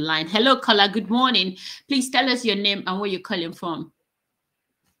caller on the line. Hello, caller. Good morning. Please tell us your name and where you're calling from.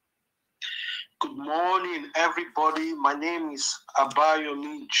 Good morning, everybody. My name is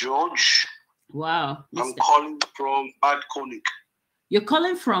Abayomi George. Wow. I'm calling from Bad Konik. You're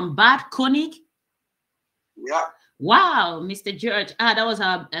calling from Bad Konik? Yeah. Wow, Mr. George. That was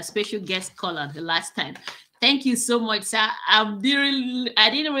a special guest caller the last time. Thank you so much, sir. I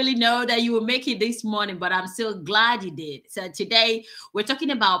didn't really know that you would make it this morning, but I'm so glad you did. So today we're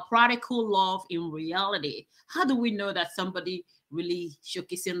talking about prodigal love in reality. How do we know that somebody really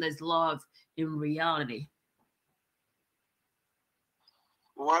showcasing this love in reality?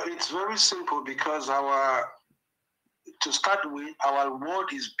 Well, it's very simple, because to start with, our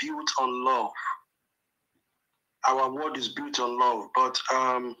world is built on love. Our world is built on love, but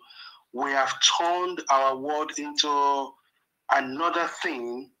we have turned our world into another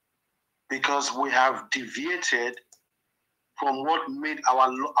thing, because we have deviated from what made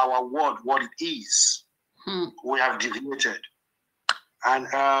our world what it is. We have deviated, and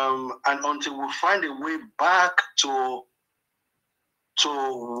until we find a way back to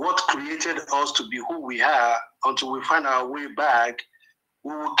what created us to be who we are, until we find our way back,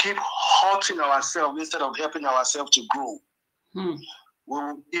 we will keep hurting ourselves instead of helping ourselves to grow. We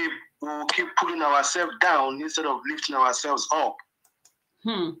will keep pulling ourselves down instead of lifting ourselves up.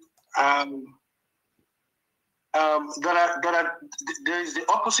 There is the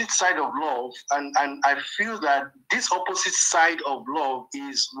opposite side of love, and I feel that this opposite side of love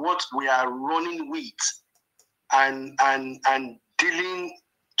is what we are running with and dealing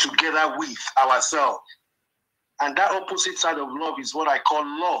together with ourselves. And that opposite side of love is what I call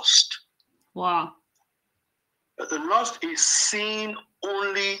lust. Wow. The lust is seeing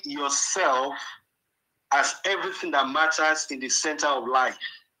only yourself as everything that matters in the center of life.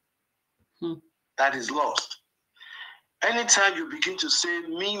 That is lust. Anytime you begin to say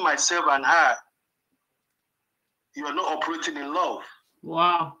me, myself, and I, you are not operating in love.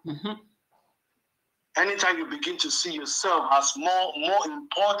 Wow. Anytime you begin to see yourself as more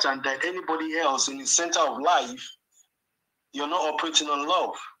important than anybody else in the center of life, you're not operating on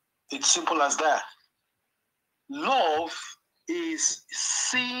love. It's simple as that. Love is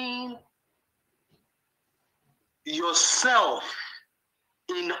seeing yourself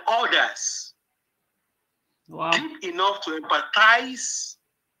in others. Wow. Deep enough to empathize,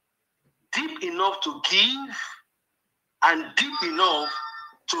 deep enough to give, and deep enough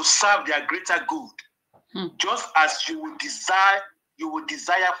to serve their greater good. Just as you would desire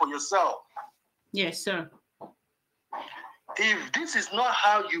for yourself. Yes, sir. If this is not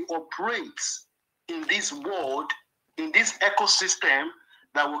how you operate in this world, in this ecosystem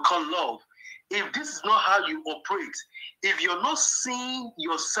that we call love, if this is not how you operate, if you're not seeing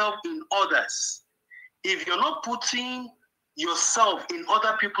yourself in others, if you're not putting yourself in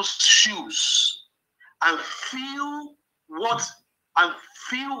other people's shoes and feel what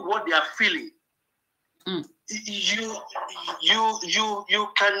they are feeling, you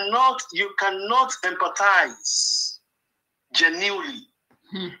cannot empathize genuinely.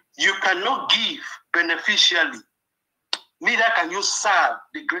 You cannot give beneficially. Neither can you serve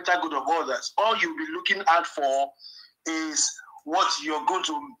the greater good of others. All you'll be looking out for is what you're going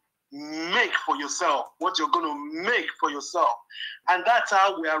to make for yourself, what you're going to make for yourself. And that's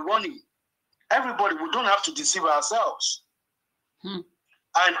how we are running. Everybody, we don't have to deceive ourselves. And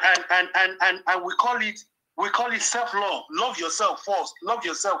we call it self-love. Love yourself first. Love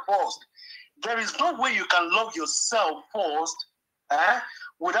yourself first. There is no way you can love yourself first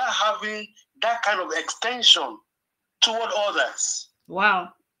without having that kind of extension toward others.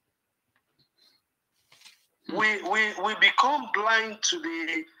 Wow. We become blind to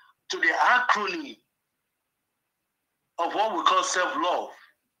the acronym of what we call self-love.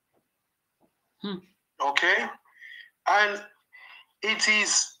 Okay? And it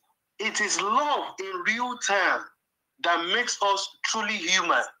is love in real time that makes us truly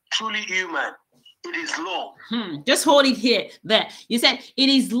human. Truly human. It is love. Just hold it here. There. You said it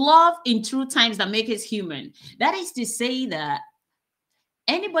is love in true times that make us human. That is to say that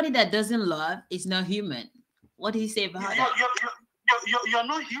anybody that doesn't love is not human. What do you say about that? You're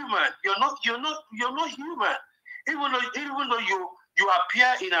not human. You're not human. Even though you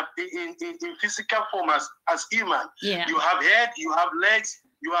appear in physical form as human. Yeah. You have head, you have legs,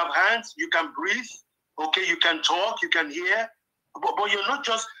 you have hands, you can breathe. Okay, you can talk, you can hear. But you're not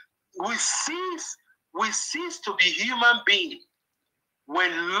just. We cease to be human beings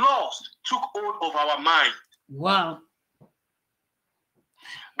when lust took hold of our mind. Wow.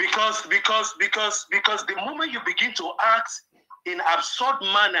 Because the moment you begin to act in absurd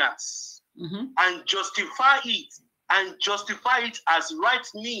manners and justify it as right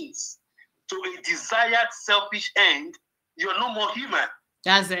means to a desired selfish end, you're no more human.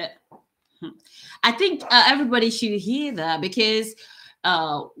 That's it. I think everybody should hear that, because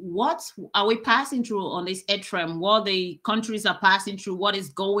what are we passing through on this Ethereum? What the countries are passing through, what is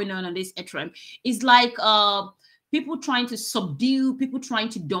going on this Ethereum, is like people trying to subdue, people trying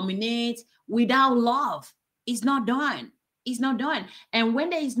to dominate without love. It's not done. It's not done. And when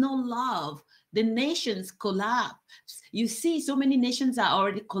there is no love, the nations collapse. You see, so many nations are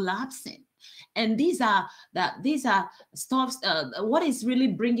already collapsing. And these are stuffs. What is really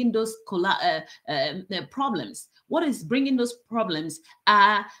bringing those problems? What is bringing those problems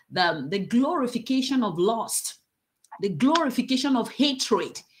are the glorification of lust, the glorification of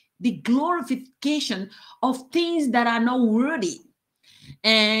hatred, the glorification of things that are not worthy.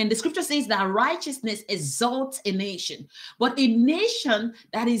 And the scripture says that righteousness exalts a nation, but a nation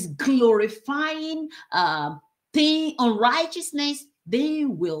that is glorifying unrighteousness, they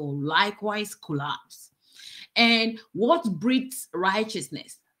will likewise collapse. And what breeds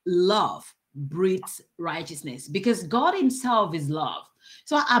righteousness? Love breeds righteousness, because God himself is love.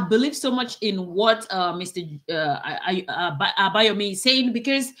 So I believe so much in what Mr. Abayomi is saying,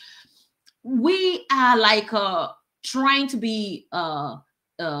 because we are like trying to be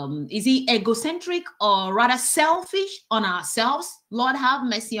is he egocentric or rather selfish on ourselves? Lord, have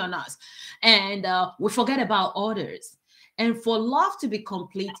mercy on us. And we forget about others. And for love to be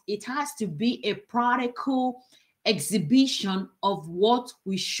complete, it has to be a practical exhibition of what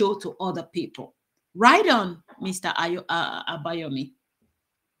we show to other people. Right on, Mr. Abayomi.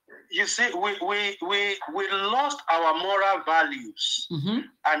 You see, we lost our moral values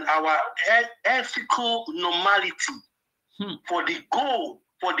and our ethical normality for the goal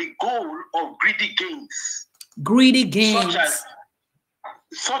of greedy gains. Greedy gains,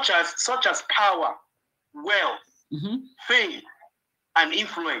 such as power, wealth, fame, and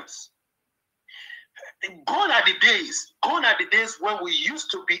influence. Gone are the days when we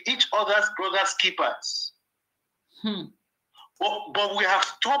used to be each other's brother's keepers. But we have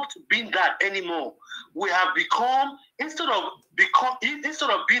stopped being that anymore. We have become, instead of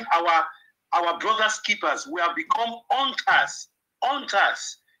being our brother's keepers, we have become hunters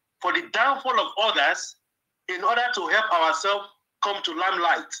for the downfall of others in order to help ourselves come to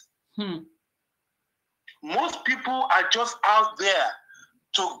limelight. Most people are just out there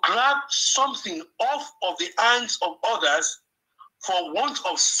to grab something off of the hands of others for want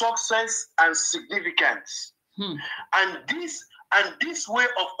of success and significance. And this way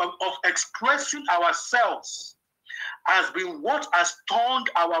of expressing ourselves has been what has turned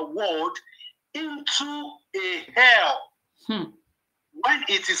our world into a hell when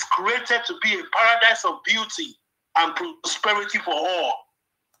it is created to be a paradise of beauty and prosperity for all.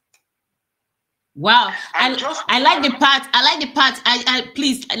 Wow. I like the part. I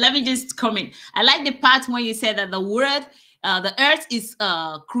please let me just comment. I like the part when you said that the earth is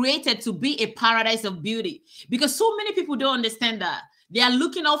created to be a paradise of beauty, because so many people don't understand that. They are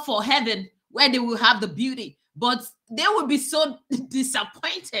looking out for heaven where they will have the beauty, but they will be so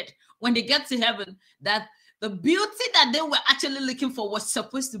disappointed when they get to heaven that the beauty that they were actually looking for was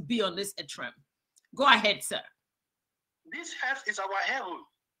supposed to be on this earth realm. Go ahead, sir. This earth is our heaven.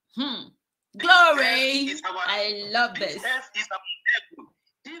 Glory. I love this. This earth is our heaven.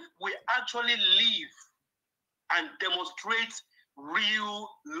 If we actually live and demonstrate real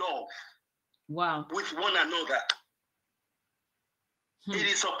love with one another, it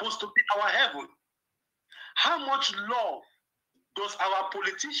is supposed to be our heaven. How much love does our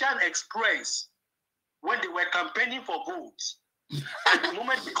politician express when they were campaigning for votes? And the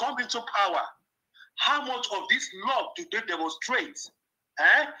moment they come into power, how much of this love do they demonstrate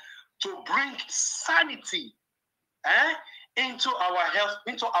to bring sanity into our health,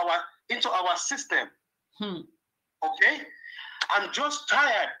 into our system? Okay, I'm just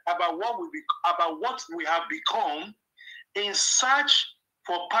tired about what we have become in search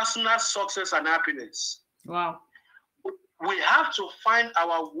for personal success and happiness. Wow. We have to find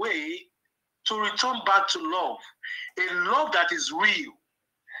our way to return back to love, a love that is real,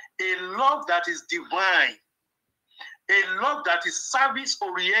 a love that is divine, a love that is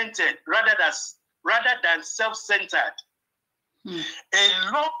service-oriented rather than self-centered, a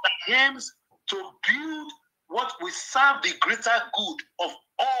love that aims to build what will serve the greater good of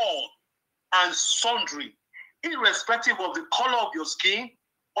all and sundry, irrespective of the color of your skin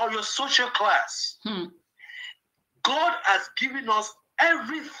or your social class. God has given us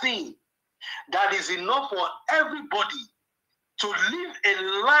everything that is enough for everybody to live a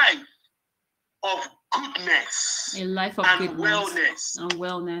life of goodness, a life of and goodness wellness. And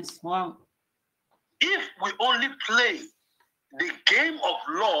wellness. Wow. If we only play the game of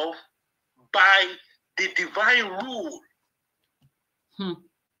love by the divine rule.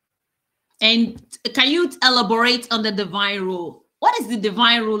 And can you elaborate on the divine rule? What is the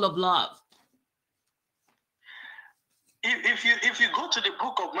divine rule of love? If you go to the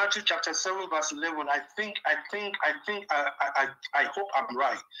book of Matthew chapter 7 verse 11, I hope I'm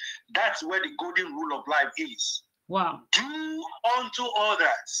right. That's where the golden rule of life is. Wow. Do unto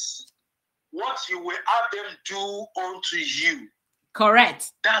others what you will have them do unto you.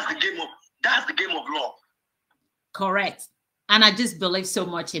 Correct. That's the game of love. Correct. And I just believe so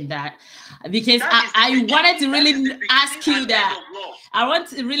much in that, because I wanted to really ask you that. I want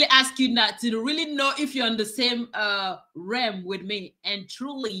to really ask you that, to really know if you're on the same realm with me. And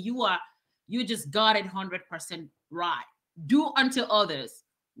truly you just got it 100% right. Do unto others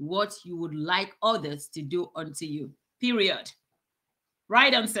what you would like others to do unto you. Period.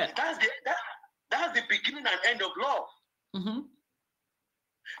 Right answer. That's the beginning and end of love.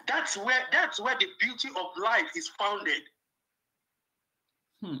 That's where the beauty of life is founded.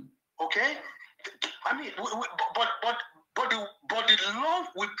 Okay, I mean, but the love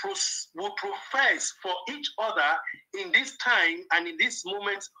we profess for each other in this time and in this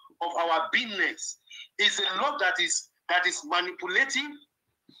moment of our beingness is a love that is manipulative,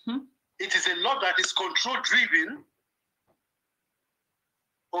 It is a love that is control driven.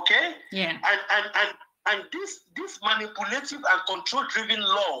 Okay? Yeah. And this manipulative and control driven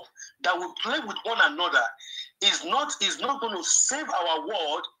love that we play with one another is not going to save our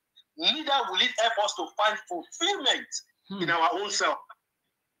world, neither will it help us to find fulfillment in our own self.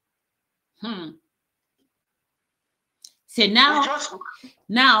 So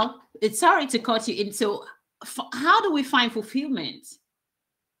now it's sorry to cut you in. So how do we find fulfillment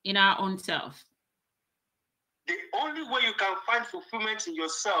in our own self? The only way you can find fulfillment in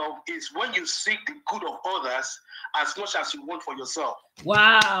yourself is when you seek the good of others as much as you want for yourself.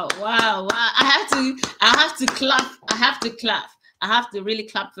 Wow. I have to clap. I have to really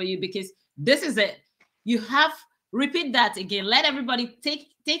clap for you, because this is it. You have repeat that again. Let everybody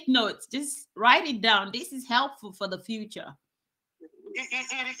take notes. Just write it down. This is helpful for the future. It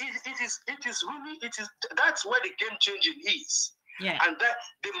is really that's where the game changing is. Yeah. And that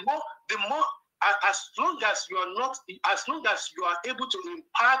the more as long as you are able to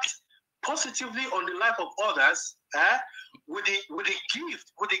impact positively on the life of others, with the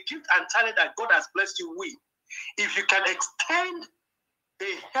gift and talent that God has blessed you with, if you can extend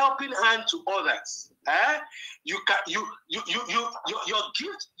a helping hand to others, your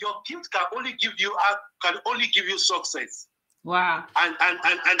gift can only give you success. Wow.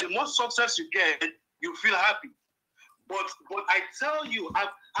 And the more success you get, you feel happy. But I tell you,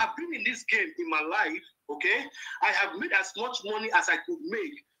 I've been in this game in my life, okay? I have made as much money as I could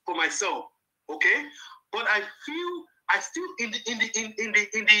make for myself, okay? But I still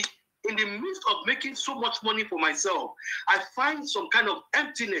in the midst of making so much money for myself, I find some kind of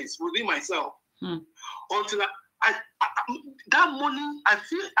emptiness within myself. Until that money, I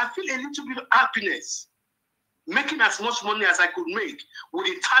feel a little bit of happiness making as much money as I could make with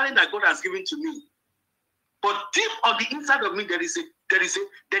the talent that God has given to me. But deep on the inside of me, there is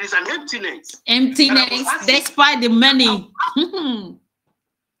an emptiness. Emptiness, despite the money.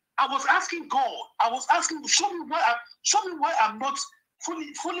 I was asking God. Show me why I'm not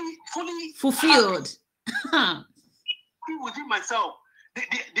fully fulfilled. Within myself.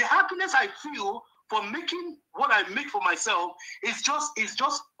 The happiness I feel for making what I make for myself is just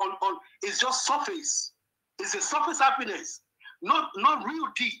surface. It's a surface happiness, not real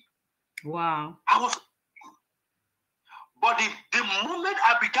deep. Wow. But the moment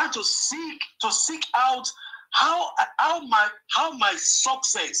I began to seek out how my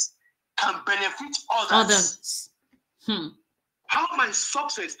success can benefit others. How my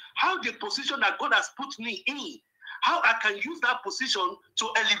success, how the position that God has put me in, how I can use that position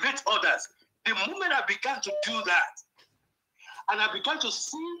to elevate others. The moment I began to do that, and I began to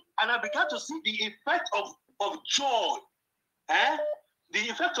see the effect of joy, the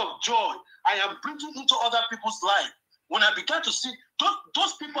effect of joy I am bringing into other people's life. When I began to see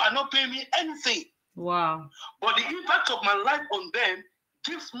those people are not paying me anything. Wow. But the impact of my life on them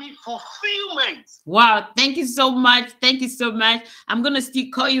gives me fulfillment. Wow. Thank you so much. Thank you so much. I'm going to still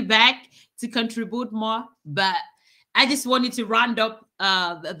call you back to contribute more, but I just wanted to round up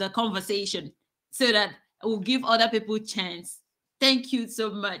the conversation so that we'll give other people a chance. Thank you so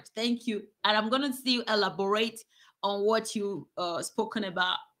much. Thank you. And I'm going to still elaborate on what you spoken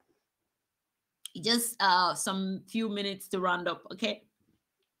about. Just some few minutes to round up, okay?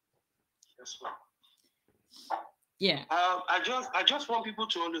 Yes, ma'am. Yeah. I just want people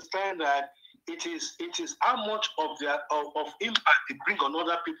to understand that it is how much of impact they bring on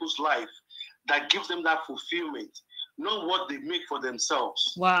other people's life that gives them that fulfillment, not what they make for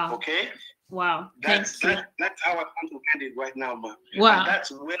themselves. Wow. Okay. Wow. That's how I want to end it right now, man. Wow. And that's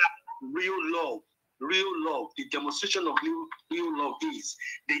where real love, the demonstration of real love is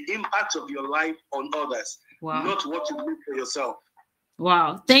the impact of your life on others, not what you do for yourself.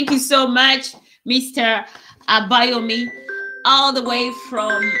 Wow. Thank you so much, Mr. Abayomi, all the way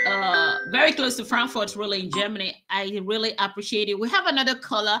from very close to Frankfurt, really, in Germany. I really appreciate it. We have another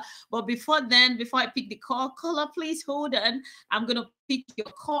caller, but before I pick the caller, please hold on. I'm going to pick your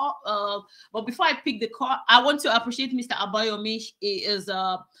call. But before I pick the call, I want to appreciate Mr. Abayomi. He is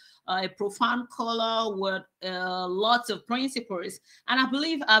a profound caller with lots of principles, and I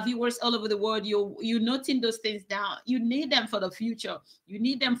believe our viewers all over the world, you noting those things down. You need them for the future. You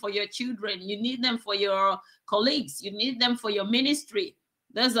need them for your children. You need them for your colleagues. You need them for your ministry.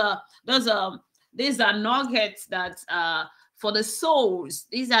 These are nuggets that for the souls.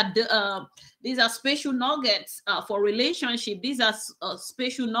 These are special nuggets for relationship. These are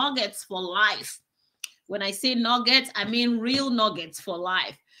special nuggets for life. When I say nuggets, I mean real nuggets for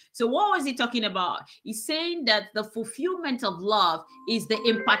life. So what was he talking about? He's saying that the fulfillment of love is the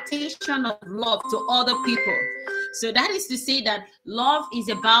impartation of love to other people. So that is to say that love is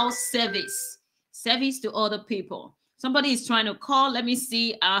about service to other people. Somebody is trying to call. Let me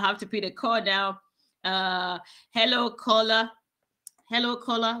see. I'll have to put a call down. Hello, caller. Hello,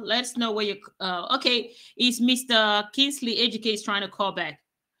 caller. Let's know where you. Okay, it's Mr. Kingsley Ejike is trying to call back.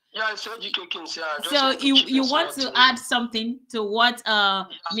 Yeah, it's Ejike Kingsley. So you want to add something to what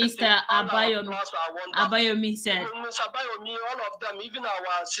Mr. Abayomi said? Ms. Abayomi, all of them, even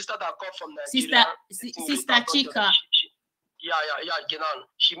our sister that come from Nigeria. Sister Chika. Yeah, Genan.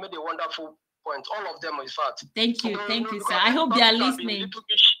 She made a wonderful point. All of them, in fact. Thank you, sir. I hope they are listening.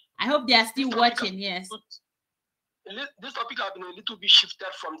 I hope they are still watching. Yes. This topic has been a little bit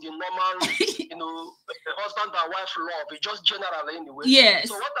shifted from the normal, husband and wife love. It's just general anyway. Yes.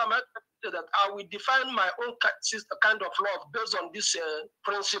 So what I'm saying that I will define my own kind of love based on this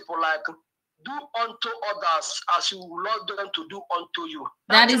principle, like do unto others as you love them to do unto you.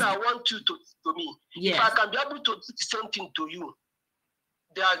 That is I want you to do to me. Yes. If I can be able to do the same thing to you,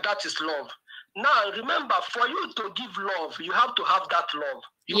 that is love. Now remember, for you to give love, you have to have that love.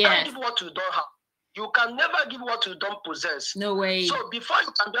 You can't give what you don't have. You can never give what you don't possess. No way. So before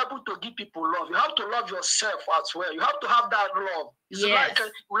you can be able to give people love, you have to love yourself as well. You have to have that love. It's like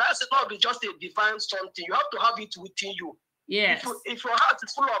love is just a divine something. You have to have it within you. Yes. If your heart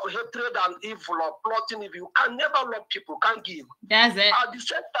is full of hatred and evil or plotting, if you can never love people, can't give. That's it. At the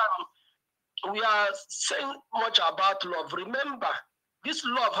same time, we are saying much about love. Remember, this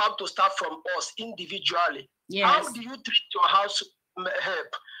love has to start from us individually. Yes. How do you treat your house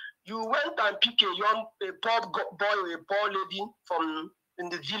help? You went and picked a poor boy or a poor lady from in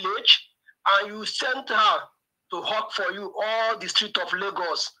the village, and you sent her to hawk for you all the street of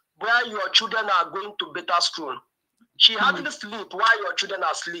Lagos, where your children are going to better school. She hardly sleep while your children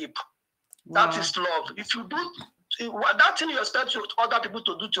are asleep. Wow. That is love. If you do that thing you expect other people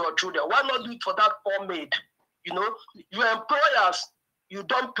to do to your children, why not do it for that poor maid? Your employers, you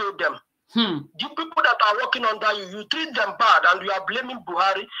don't pay them. The people that are working under you, you treat them bad and you are blaming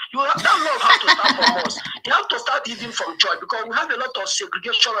Buhari. That love has to start from us. You have to start even from church, because we have a lot of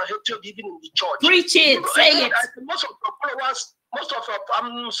segregation and hatred even in the church. Preach it, say it. Most of your followers,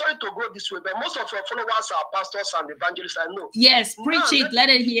 I'm sorry to go this way, but most of your followers are pastors and evangelists, I know. Yes, preach it, let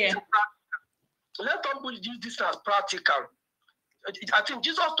it hear. Let them use this as practical. I think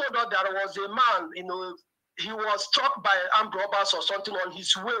Jesus told us there was a man, he was struck by armed robbers or something on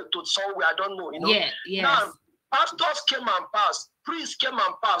his way to somewhere, I don't know, Now, pastors came and passed, priests came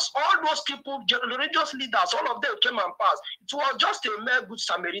and passed, all those people, religious leaders, all of them came and passed. It was just a mere good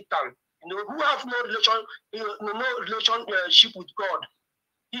Samaritan, who have no relationship with God.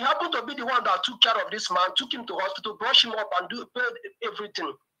 He happened to be the one that took care of this man, took him to hospital, brushed him up, and paid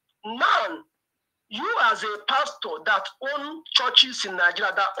everything. Now, you as a pastor that own churches in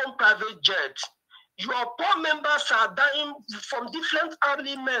Nigeria, that own private jets, your poor members are dying from different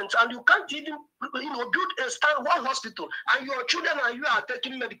ailments, and you can't even build one hospital, and your children and you are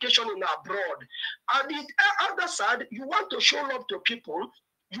taking medication in abroad. On the other side, you want to show love to people,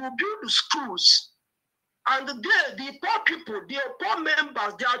 you build schools, and the poor people, their poor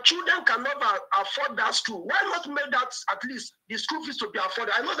members, their children cannot afford that school. Why not make that at least the school fees to be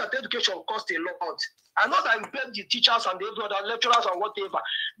afforded? I know that education costs a lot. I know that you pay the teachers and the other lecturers and whatever.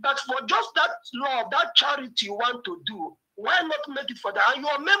 But for just that love, that charity you want to do, why not make it for that? And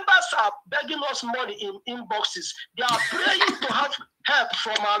your members are begging us money in inboxes. They are praying to have help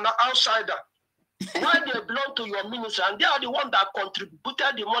from an outsider. Why they belong to your ministry, and they are the one that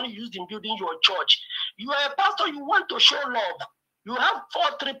contributed the money used in building your church. You are a pastor, you want to show love. You have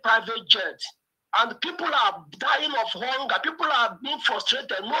 3 private jets, and people are dying of hunger. People are being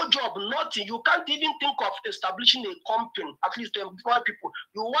frustrated, no job, nothing. You can't even think of establishing a company, at least employ people.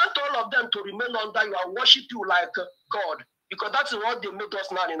 You want all of them to remain under you and worship you like God, because that's what they made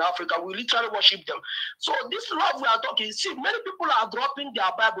us now in Africa. We literally worship them. So this love we are talking, see, many people are dropping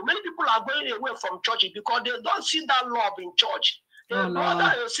their Bible. Many people are going away from churches because they don't see that love in church. Their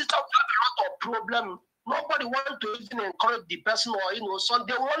brother and sister have a lot of problems. Nobody wants to even encourage the person, or so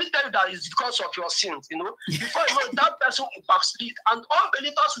they will only tell you that it's because of your sins. Before you know, that person will backslid, and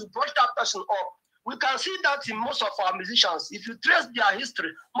unbelievers will brush that person up. We can see that in most of our musicians. If you trace their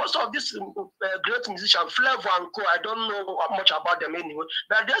history, most of these great musicians, Flavor and Co., I don't know much about them anyway,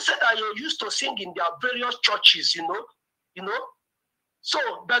 but they said that they used to sing in their various churches, So,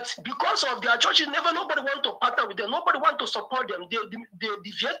 but because of their churches, nobody want to partner with them, nobody want to support them. They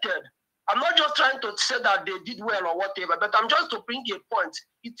deviated. I'm not just trying to say that they did well or whatever, but I'm just to bring a point.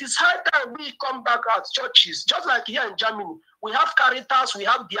 It is high time we come back at churches, just like here in Germany. We have Caritas, we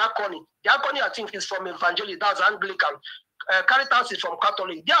have Diacony. Diacony, I think, is from Evangelical, that's Anglican. Caritas is from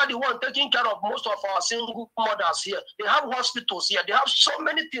Catholic. They are the one taking care of most of our single mothers here. They have hospitals here. They have so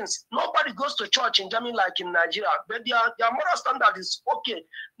many things. Nobody goes to church in Germany like in Nigeria, but their moral standard is okay.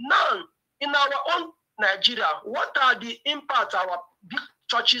 Now, in our own Nigeria, what are the impacts our big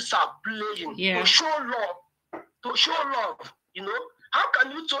churches are playing to show love? To show love, you know? How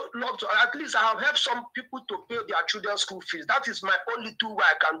can you love to, at least I have helped some people to pay their children's school fees. That is my only tool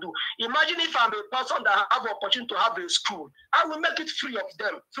I can do. Imagine if I'm a person that have the opportunity to have a school. I will make it free of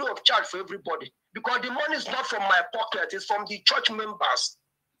them, free of charge for everybody. Because the money is not from my pocket, it's from the church members.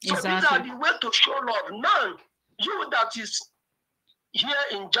 So these are the way to show love. Now, you that is here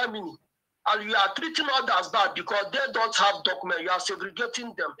in Germany, and you are treating others bad because they don't have documents, you are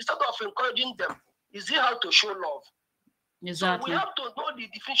segregating them. Instead of encouraging them, is it how to show love? Exactly. So we have to know the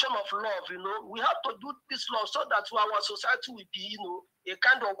definition of love, you know. We have to do this love so that our society will be, you know, a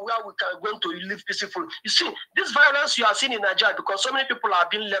kind of where we can go to live peacefully. You see, this violence you are seeing in Nigeria because so many people are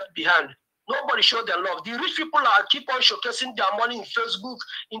being left behind. Nobody show their love. The rich people are keep on showcasing their money in Facebook,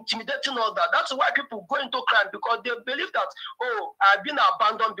 intimidating all that. That's why people go into crime because they believe that, oh, I've been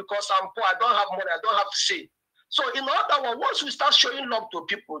abandoned because I'm poor, I don't have money, I don't have to say. So in other words, once we start showing love to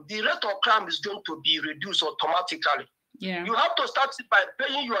people, the rate of crime is going to be reduced automatically. Yeah. You have to start by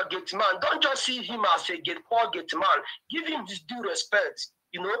paying your gate man. Don't just see him as a poor gate man. Give him his due respect.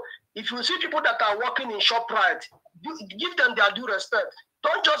 You know, if you see people that are working in ShopRite, give them their due respect.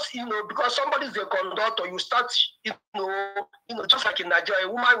 Don't just, you know, because somebody is a conductor, you start, you know, just like in Nigeria, a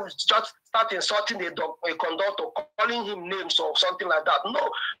woman will just start insulting a conductor, calling him names or something like that. No.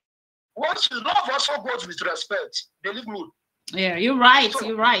 Once you love also goes with respect. Believe me. Yeah, you're right. So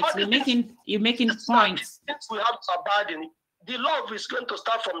you're right. You're making points. We have to abandon. The love is going to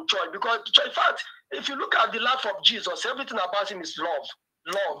start from church because, in fact, if you look at the life of Jesus, everything about him is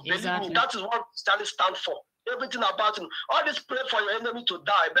love. Love. Exactly. Believe me, that is what Stanley stands for. Everything about him. All this pray for your enemy to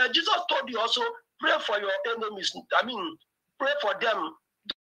die. But Jesus told you also pray for your enemies. I mean, pray for them.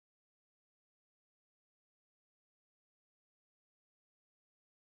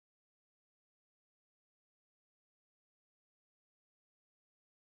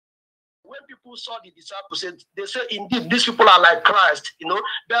 When people saw the disciples, they say, indeed, these people are like Christ, you know.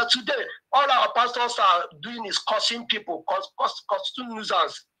 But today, all our pastors are doing is cursing people, causing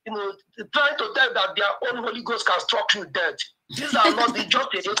nuisance, you know, trying to tell that their own Holy Ghost can struck you dead. These are not the just,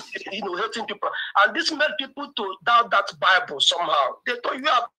 you know, hating people. And this made people to doubt that Bible somehow. They thought you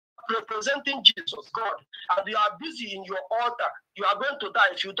are representing Jesus, God, and you are busy in your altar. You are going to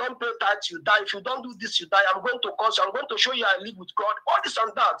die. If you don't pay tithes, you die. If you don't do this, you die. I'm going to curse you. I'm going to show you I live with God. All this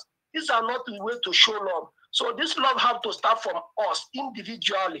and that. These are not the way to show love. So this love has to start from us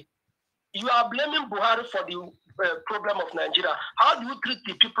individually. You are blaming Buhari for the problem of Nigeria. How do you treat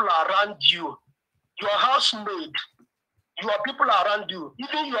the people around you? Your housemaid, your people around you,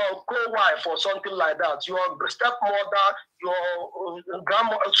 even your co-wife or something like that, your stepmother, your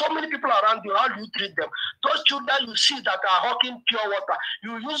grandma, so many people around you, how do you treat them? Those children you see that are hawking pure water,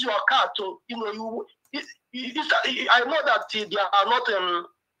 you use your car to, you know, I know that they are not...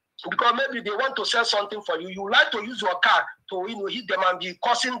 because maybe they want to sell something for you. You like to use your car to, you know, hit them and be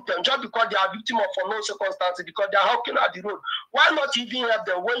causing them just because they are victim of unknown circumstances, because they are hawking at the road. Why not even help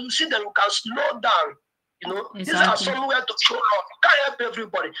them? When you see them, you can slow down. You know, exactly. These are somewhere to show love. You can't help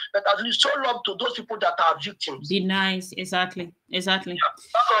everybody, but at least show love to those people that are victims. Be nice. Exactly. Exactly. Yeah,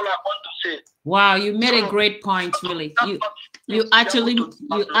 that's all I want to say. Wow, you made a great point, really. You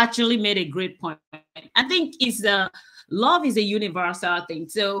actually made a great point. I think it's love is a universal thing.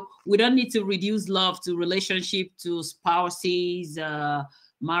 So we don't need to reduce love to relationship, to spouses,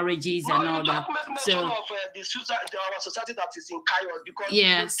 marriages, and all that. So of our society that is in chaos, because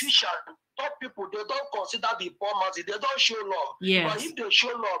yes, politicians, top people, they don't consider the poor man, they don't show love. Yes. But if they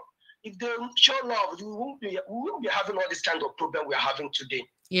show love, we won't be having all this kind of problem we are having today.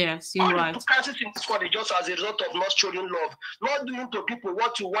 Yes, you're right. The crisis in this world is just as a result of not showing love, not doing to people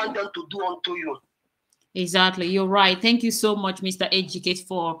what you want them to do unto you. Exactly, you're right. Thank you so much, Mr. Educate,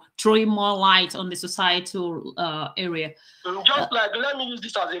 for throwing more light on the societal area. Just like, let me use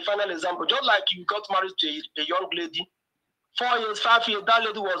this as a final example. Just like you got married to a young lady, 4 years, 5 years, that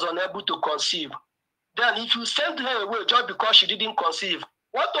lady was unable to conceive. Then if you send her away just because she didn't conceive,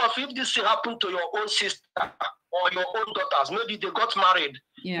 what if this happened to your own sister or your own daughters? Maybe they got married.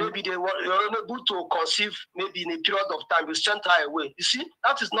 Yeah. Maybe they were unable to conceive, maybe in a period of time, you sent her away. You see,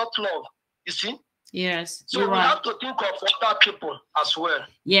 that is not love. You see? Yes, So you're we right. have to think of other people as well.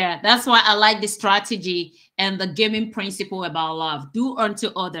 Yeah, that's why I like the strategy and the gaming principle about love. Do unto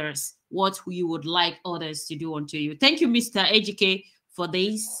others what you would like others to do unto you. Thank you, Mr. Ejike, for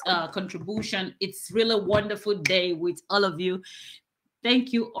this contribution. It's really a wonderful day with all of you.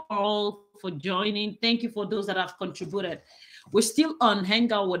 Thank you all for joining. Thank you for those that have contributed. We're still on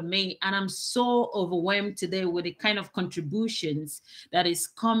Hangout with me, and I'm so overwhelmed today with the kind of contributions that is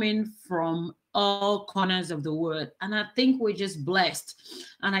coming from all corners of the world. And I think we're just blessed.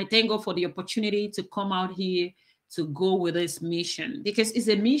 And I thank God for the opportunity to come out here to go with this mission, because it's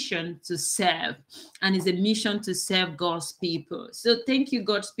a mission to serve, and it's a mission to serve God's people. So thank you,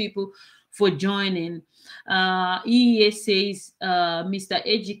 God's people, for joining. EEA says, Mr.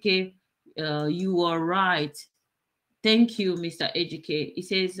 Ejike, you are right. Thank you, Mr. Ejike. He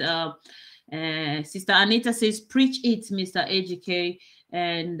says, Sister Anita says, preach it, Mr. Ejike.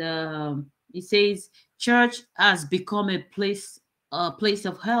 And he says, church has become a place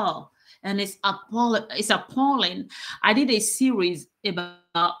of hell. And it's appalling. I did a series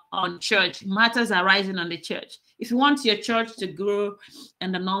about on church, matters arising on the church. If you want your church to grow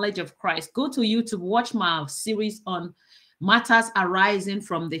in the knowledge of Christ, go to YouTube, watch my series on matters arising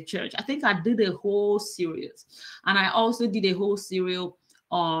from the church. I think I did a whole series. And I also did a whole series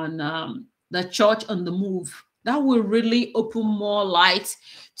on the church on the move. That will really open more light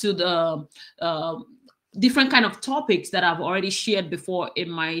to the different kind of topics that I've already shared before in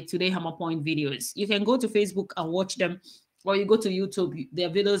my Today Hammer Point videos. You can go to Facebook and watch them, or you go to YouTube, their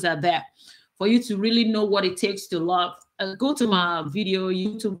videos are there for you to really know what it takes to love. Go to my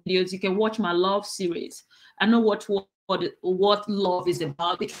YouTube videos, you can watch my love series. I know what love is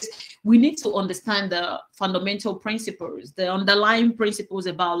about, because we need to understand the fundamental principles, the underlying principles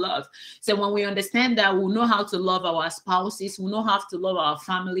about love. So when we understand that, we'll know how to love our spouses, we'll know how to love our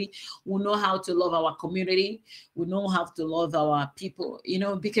family, we'll know how to love our community, we'll know how to love our people,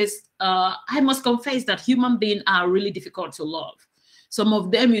 because I must confess that human beings are really difficult to love. Some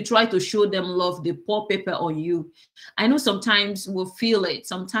of them, you try to show them love, they pour pepper on you. I know sometimes we'll feel it.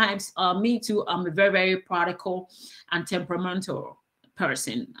 Sometimes, me too, I'm a very, very practical and temperamental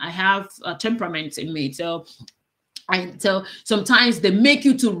person. I have a temperament in me. So sometimes they make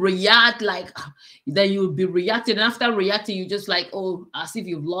you to react like, then you'll be reacting. And after reacting, you just like, oh, as if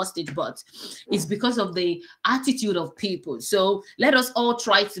you've lost it. But it's because of the attitude of people. So let us all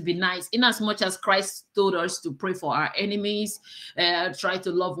try to be nice. In as much as Christ told us to pray for our enemies, try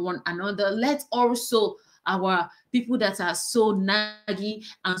to love one another. Let also our people that are so naggy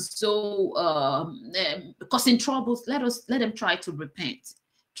and so causing troubles, let them try to repent.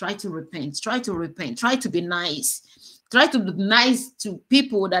 Try to repent. Try to repent. Try to be nice. Try to be nice to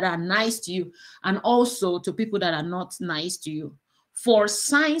people that are nice to you, and also to people that are not nice to you. For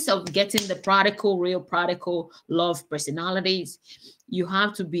signs of getting the real practical love personalities, you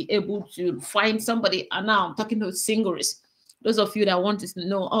have to be able to find somebody. And now I'm talking to singles. Those of you that want to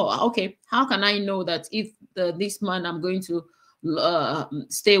know, oh, okay, how can I know that if this man I'm going to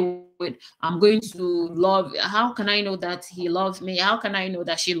stay with, I'm going to love, how can I know that he loves me? How can I know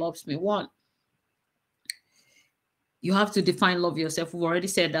that she loves me? One, you have to define love yourself. We've already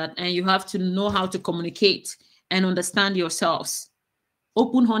said that. And you have to know how to communicate and understand yourselves.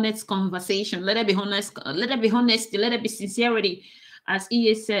 Open, honest conversation. Let it be honest. Let it be honesty. Let it be sincerity. As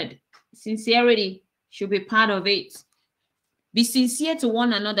EA said, sincerity should be part of it. Be sincere to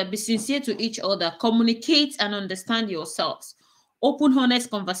one another. Be sincere to each other. Communicate and understand yourselves. Open, honest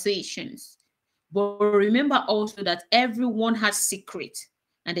conversations. But remember also that everyone has secrets,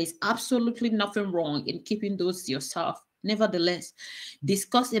 and there's absolutely nothing wrong in keeping those to yourself. Nevertheless,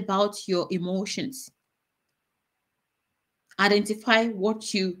 discuss about your emotions. Identify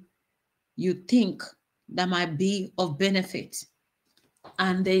what you think that might be of benefit.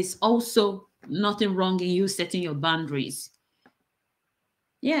 And there's also nothing wrong in you setting your boundaries.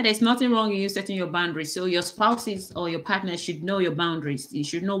 Yeah, there's nothing wrong in you setting your boundaries. So your spouses or your partner should know your boundaries. You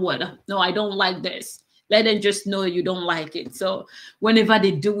should know what, no, I don't like this. Let them just know you don't like it. So whenever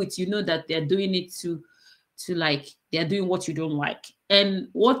they do it, you know that they're doing it to like, they're doing what you don't like. And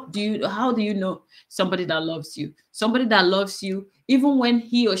how do you know somebody that loves you? Somebody that loves you, even when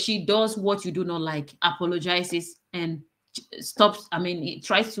he or she does what you do not like, apologizes and stops. I mean, he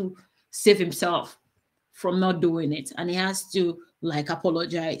tries to save himself from not doing it, and he has to like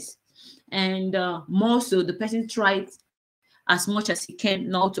apologize. And more so, the person tries as much as he can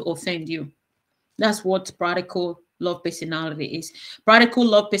not to offend you. That's what practical love personality is. Practical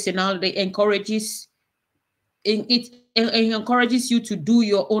love personality encourages you to do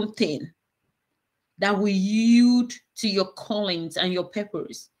your own thing that will yield to your callings and your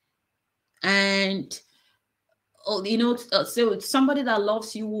purpose. And so somebody that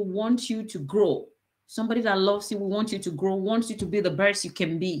loves you will want you to grow. Somebody that loves you will want you to grow, wants you to be the best you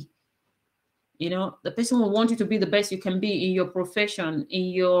can be. The person will want you to be the best you can be in your profession, in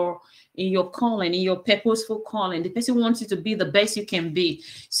your calling, in your purposeful calling. The person wants you to be the best you can be.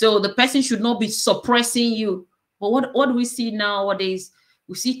 So the person should not be suppressing you. But what do we see nowadays?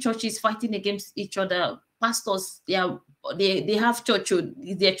 We see churches fighting against each other. Pastors, they have church,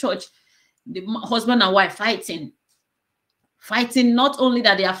 their church, the husband and wife fighting. Not only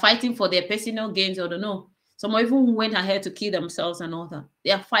that they are fighting for their personal gains, or no. Some even went ahead to kill themselves and all that. They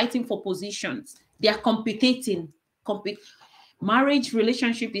are fighting for positions. They are competing. Marriage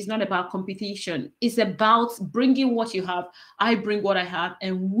relationship is not about competition. It's about bringing what you have. I bring what I have,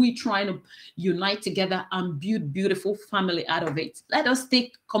 and we trying to unite together and build beautiful family out of it. Let us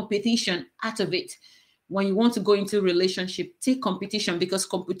take competition out of it. When you want to go into a relationship, take competition, because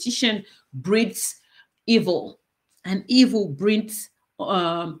competition breeds evil, and evil brings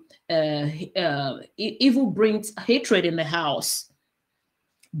hatred in the house.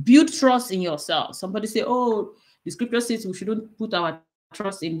 Build trust in yourself. Somebody say, oh, the scripture says we shouldn't put our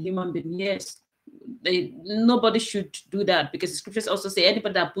trust in human beings. Yes, nobody should do that, because the scriptures also say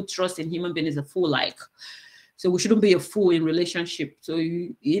anybody that puts trust in human beings is a fool. So we shouldn't be a fool in relationship. So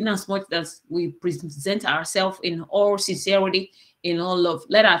in as much as we present ourselves in all sincerity, in all love,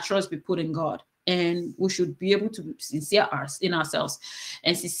 let our trust be put in God. And we should be able to be sincere in ourselves.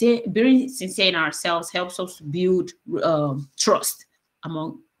 And being sincere in ourselves helps us to build trust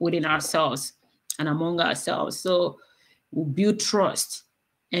within ourselves and among ourselves. So we build trust.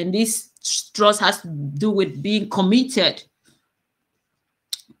 And this trust has to do with being committed.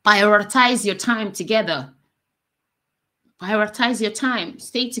 Prioritize your time together. Prioritize your time.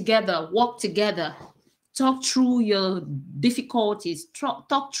 Stay together. Walk together. Talk through your difficulties.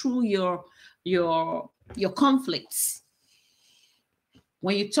 Talk through your conflicts.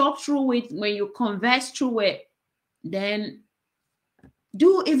 When you talk through it, when you converse through it, then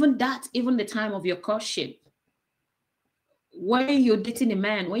do even the time of your courtship. When you're dating a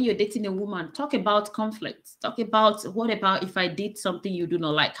man, when you're dating a woman, talk about conflicts. Talk about, what about if I did something you do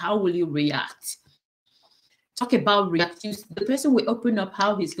not like? How will you react? Talk about reaction. The person will open up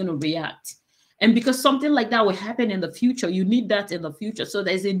how he's going to react. And because something like that will happen in the future, you need that in the future. So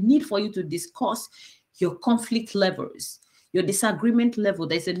there's a need for you to discuss your conflict levels, your disagreement level.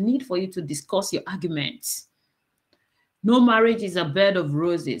 There's a need for you to discuss your arguments. No marriage is a bed of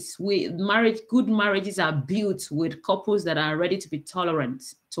roses. Good marriages are built with couples that are ready to be tolerant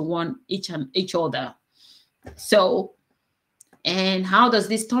to each other. So, and how does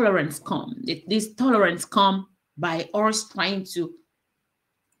this tolerance come? This tolerance come by us trying to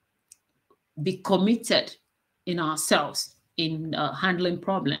be committed in ourselves in handling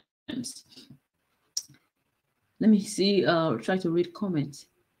problems. Let me see, try to read comments.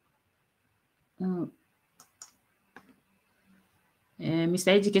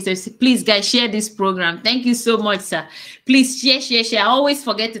 Mr. Ejike says, please guys, share this program. Thank you so much, sir. Please share. I always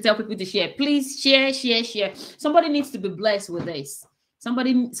forget to tell people to share. Please share. Somebody needs to be blessed with this.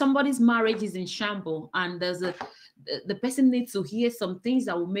 Somebody's marriage is in shambles, and the person needs to hear some things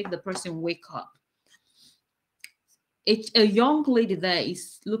that will make the person wake up. A young lady there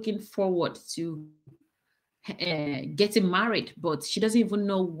is looking forward to getting married, but she doesn't even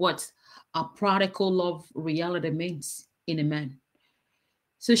know what a prodigal love reality means in a man.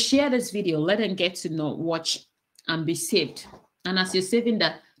 So share this video, let them get to know, watch, and be saved. And as you're saving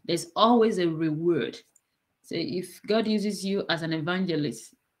that, there's always a reward. So if God uses you as an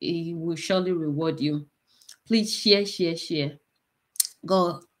evangelist, he will surely reward you. Please share.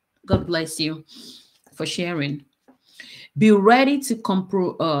 God bless you for sharing. Be ready to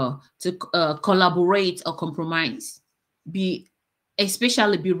collaborate or compromise.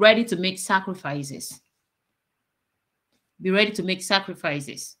 Especially be ready to make sacrifices. Be ready to make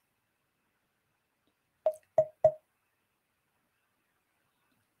sacrifices.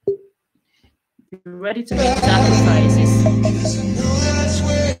 Be ready to make sacrifices.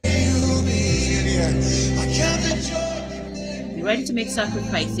 Be ready to make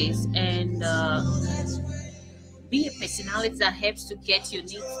sacrifices and be a personality that helps to get your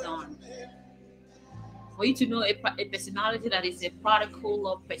needs done. For you to know a personality that is a prodigal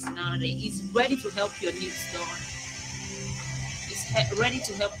love personality is ready to help your needs done. It's ready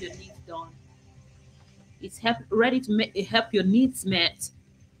to help your needs done. It's ready to help your needs met,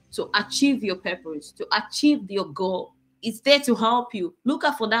 to achieve your purpose, to achieve your goal. It's there to help you. Look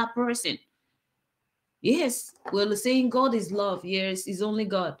out for that person. Yes, we're saying God is love. Yes, it's only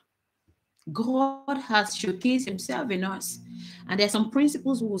God. God has showcased himself in us. And there's some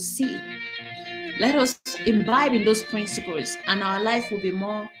principles we'll see. Let us imbibe in those principles, and our life will be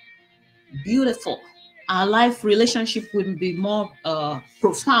more beautiful. Our life relationship will be more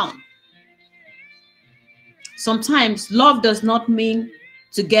profound. Sometimes love does not mean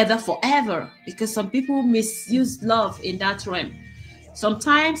together forever, because some people misuse love in that realm.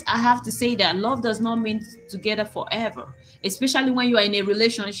 Sometimes I have to say that love does not mean together forever, especially when you are in a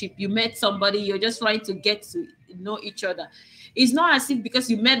relationship. You met somebody, you're just trying to get to know each other. It's not as if because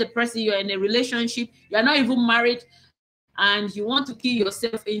you met the person, you're in a relationship, you're not even married, and you want to kill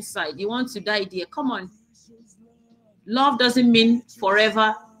yourself inside. You want to die there. Come on. Love doesn't mean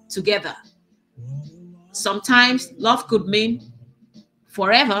forever together. Sometimes love could mean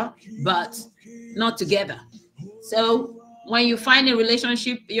forever, but not together. So when you find a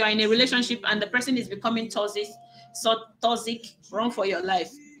relationship, you are in a relationship and the person is becoming toxic, run for your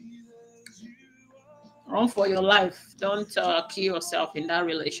life. Run for your life. Don't kill yourself in that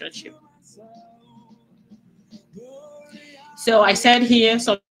relationship. So I said here,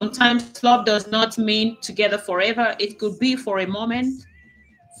 sometimes love does not mean together forever. It could be for a moment,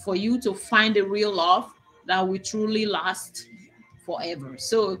 for you to find a real love that will truly last forever.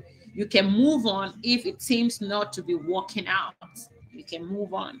 So you can move on if it seems not to be working out. You can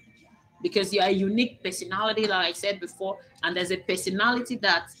move on because you are a unique personality, like I said before, and there's a personality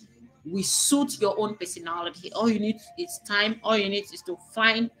that will suit your own personality. All you need is time. All you need is to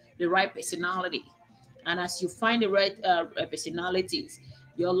find the right personality. And as you find the right personalities,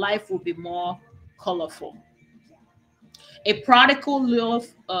 your life will be more colorful. A practical,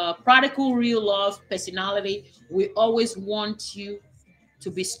 real love personality, we always want you to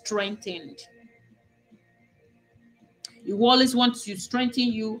be strengthened. You always want to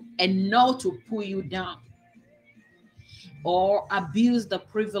strengthen you and not to pull you down or abuse the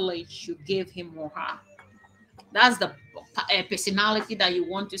privilege you gave him or her. That's the personality that you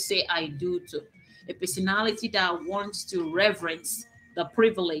want to say I do to. A personality that wants to reverence the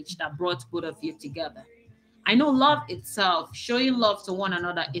privilege that brought both of you together. I know love itself, showing love to one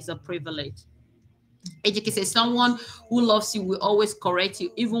another, is a privilege. Ejike says someone who loves you will always correct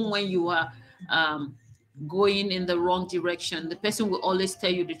you, even when you are going in the wrong direction. The person will always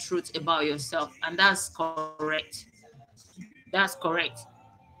tell you the truth about yourself, and that's correct. That's correct.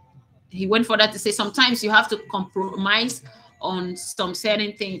 He went further to say sometimes you have to compromise on some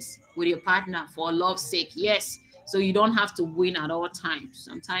certain things with your partner for love's sake. Yes, so you don't have to win at all times.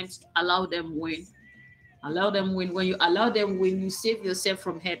 Sometimes allow them win. Allow them win. When you allow them win, you save yourself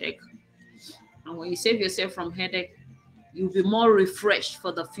from headache. And when you save yourself from headache, you'll be more refreshed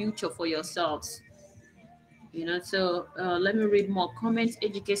for the future for yourselves. So let me read more comments.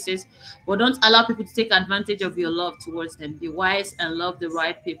 Ejike says, but don't allow people to take advantage of your love towards them. Be wise and love the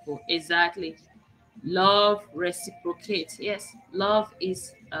right people. Exactly. Love reciprocates. Yes, love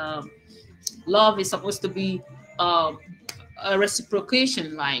is supposed to be a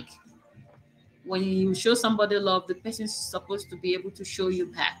reciprocation. Like when you show somebody love, the person is supposed to be able to show you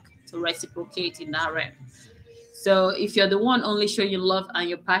back, to reciprocate in that realm. So if you're the one only showing love and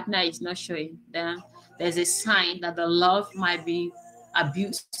your partner is not showing, then there's a sign that the love might be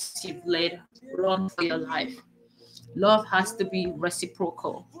abusive later. Run for your life. Love has to be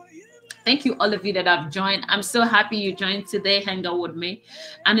reciprocal. Thank you, all of you that have joined. I'm so happy you joined today, Hang Out With Me.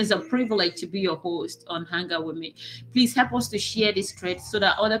 And it's a privilege to be your host on Hang Out With Me. Please help us to share this thread so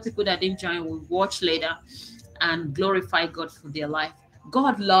that other people that didn't join will watch later and glorify God for their life.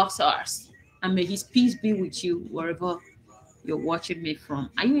 God loves us. And may his peace be with you wherever you're watching me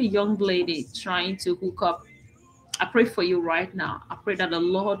from. Are you a young lady trying to hook up? I pray for you right now. I pray that the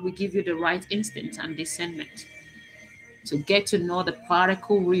Lord will give you the right instinct and discernment to get to know the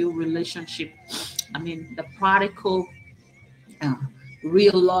practical, real relationship. The practical,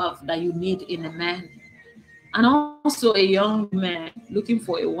 real love that you need in a man. And also a young man looking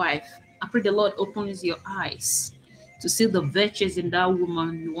for a wife. I pray the Lord opens your eyes to see the virtues in that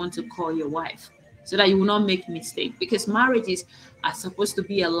woman you want to call your wife, so that you will not make mistake. Because marriages are supposed to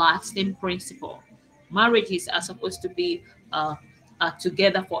be a lasting principle. Marriages are supposed to be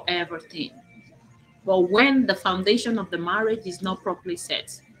together for everything. But when the foundation of the marriage is not properly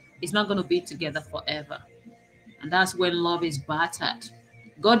set, it's not going to be together forever. And that's when love is battered.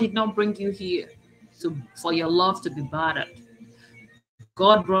 God did not bring you here for your love to be battered.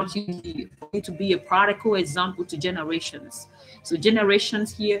 God brought you here for you to be a practical example to generations. So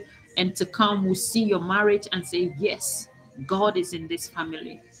generations here and to come will see your marriage and say, yes, God is in this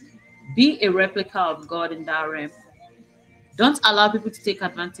family. Be a replica of God in that realm. Don't allow people to take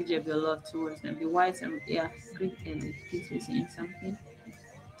advantage of your love towards them. Be wise and Chris is saying something.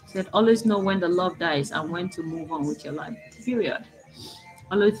 Said always know when the love dies and when to move on with your life. Period.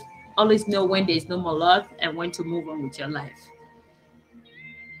 Always know when there is no more love and when to move on with your life.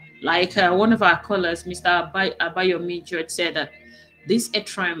 Like one of our callers, Mr. Abayomi George, said that this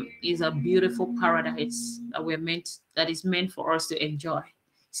Ephraim is a beautiful paradise that is meant for us to enjoy.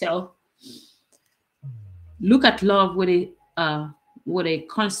 So look at love with a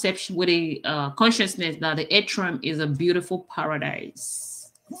conception, with a consciousness that the Ephraim is a beautiful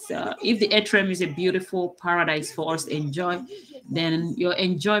paradise. So if the Ephraim is a beautiful paradise for us to enjoy, then your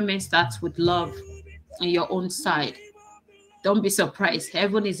enjoyment starts with love on your own side. Don't be surprised.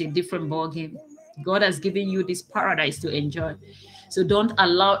 Heaven is a different ballgame. God has given you this paradise to enjoy. So don't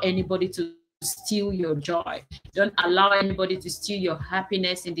allow anybody to steal your joy. Don't allow anybody to steal your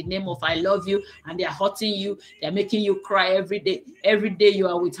happiness in the name of I love you, and they're hurting you. They're making you cry every day. Every day you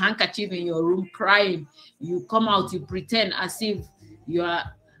are with handkerchief in your room crying. You come out, you pretend as if you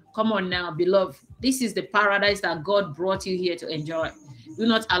are, come on now, beloved. This is the paradise that God brought you here to enjoy. Do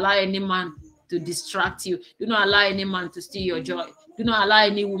not allow any man to distract you. Do not allow any man to steal your joy. Do not allow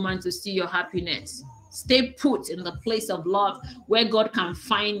any woman to steal your happiness. Stay put in the place of love where God can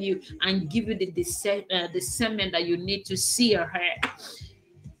find you and give you the discernment that you need to see ahead.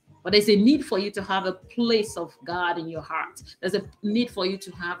 But there's a need for you to have a place of God in your heart. There's a need for you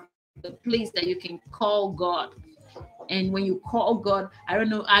to have a place that you can call God. And when you call God, I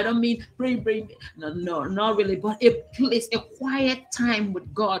don't mean pray, no, not really, but a place, a quiet time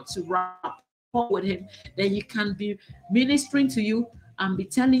with God to wrap with him, then you can be ministering to you and be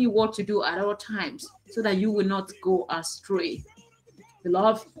telling you what to do at all times so that you will not go astray.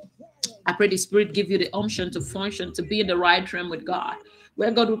 Beloved, I pray the Spirit give you the unction to function, to be in the right realm with God,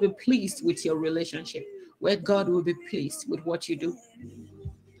 where God will be pleased with your relationship, where God will be pleased with what you do.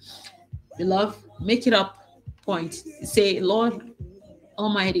 Beloved, make it up point. Say, Lord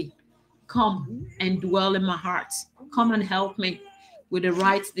Almighty, come and dwell in my heart. Come and help me with the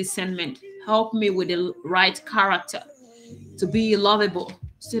right discernment. Help me with the right character to be lovable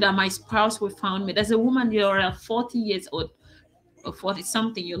so that my spouse will find me. There's a woman, you're 40 years old or 40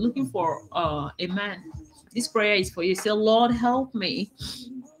 something, you're looking for a man. This prayer is for you. Say, Lord, help me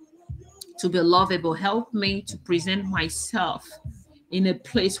to be lovable. Help me to present myself in a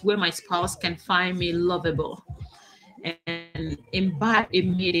place where my spouse can find me lovable and imbibe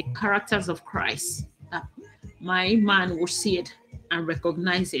in me the characters of Christ. That my man will see it and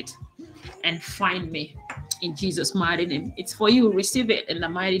recognize it and find me in Jesus' mighty name. It's for you. Receive it in the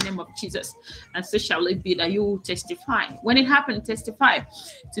mighty name of Jesus. And so shall it be that you will testify. When it happened, testify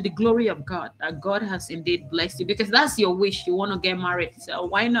to the glory of God, that God has indeed blessed you, because that's your wish. You want to get married. So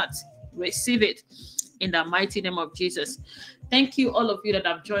why not receive it in the mighty name of Jesus? Thank you, all of you that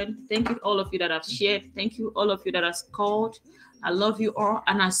have joined. Thank you, all of you that have shared. Thank you, all of you that have called. I love you all.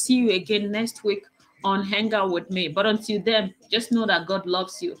 And I'll see you again next week on Hang Out With Me. But until then, just know that God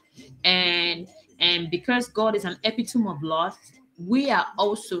loves you. And because God is an epitome of love, we are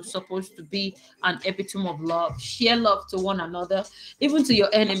also supposed to be an epitome of love. Share love to one another, even to your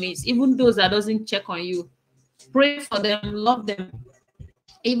enemies, even those that doesn't check on you. Pray for them, love them.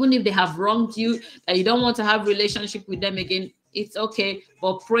 Even if they have wronged you, that you don't want to have relationship with them again, it's okay,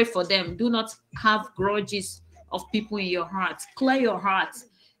 but pray for them. Do not have grudges of people in your heart. Clear your heart.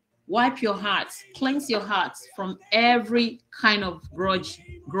 Wipe your heart. Cleanse your heart from every kind of grudges,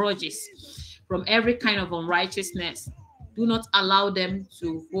 from every kind of unrighteousness. Do not allow them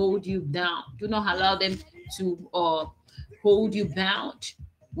to hold you down. Do not allow them to hold you bound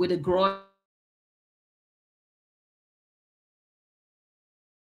with a grudge.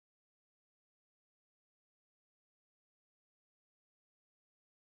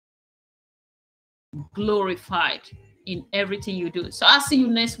 Glorified in everything you do. So I'll see you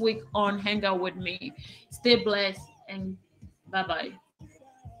next week on Hang Out With Me. Stay blessed and bye-bye.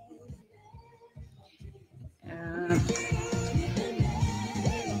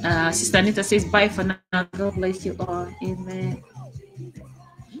 Sister Anita says bye for now. God bless you all. Amen.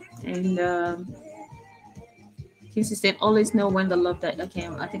 And Kinsey said always know when the love that. Okay,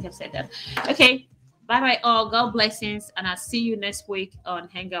 I think I've said that. Okay, bye all. God blessings, and I'll see you next week on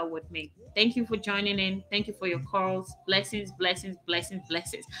Hang Out With Me. Thank you for joining in. Thank you for your calls. Blessings, blessings, blessings,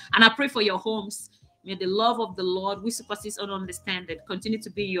 blessings. And I pray for your homes. May the love of the Lord, which surpasses all understanding, continue to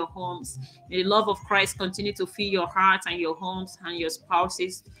be in your homes. May the love of Christ continue to fill your hearts and your homes and your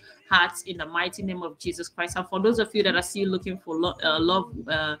spouses' hearts in the mighty name of Jesus Christ. And for those of you that are still looking for love,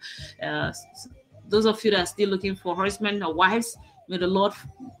 those of you that are still looking for husbands or wives, may the Lord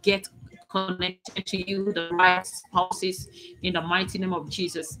get connected to you, the right spouses, in the mighty name of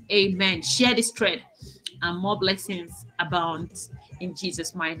Jesus. Amen. Share this thread and more blessings abound in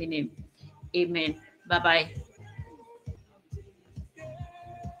Jesus' mighty name. Amen. Bye-bye.